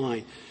appropriate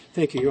line.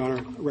 Thank you, Your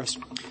Honor. Rest.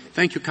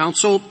 Thank you,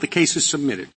 counsel. The case is submitted.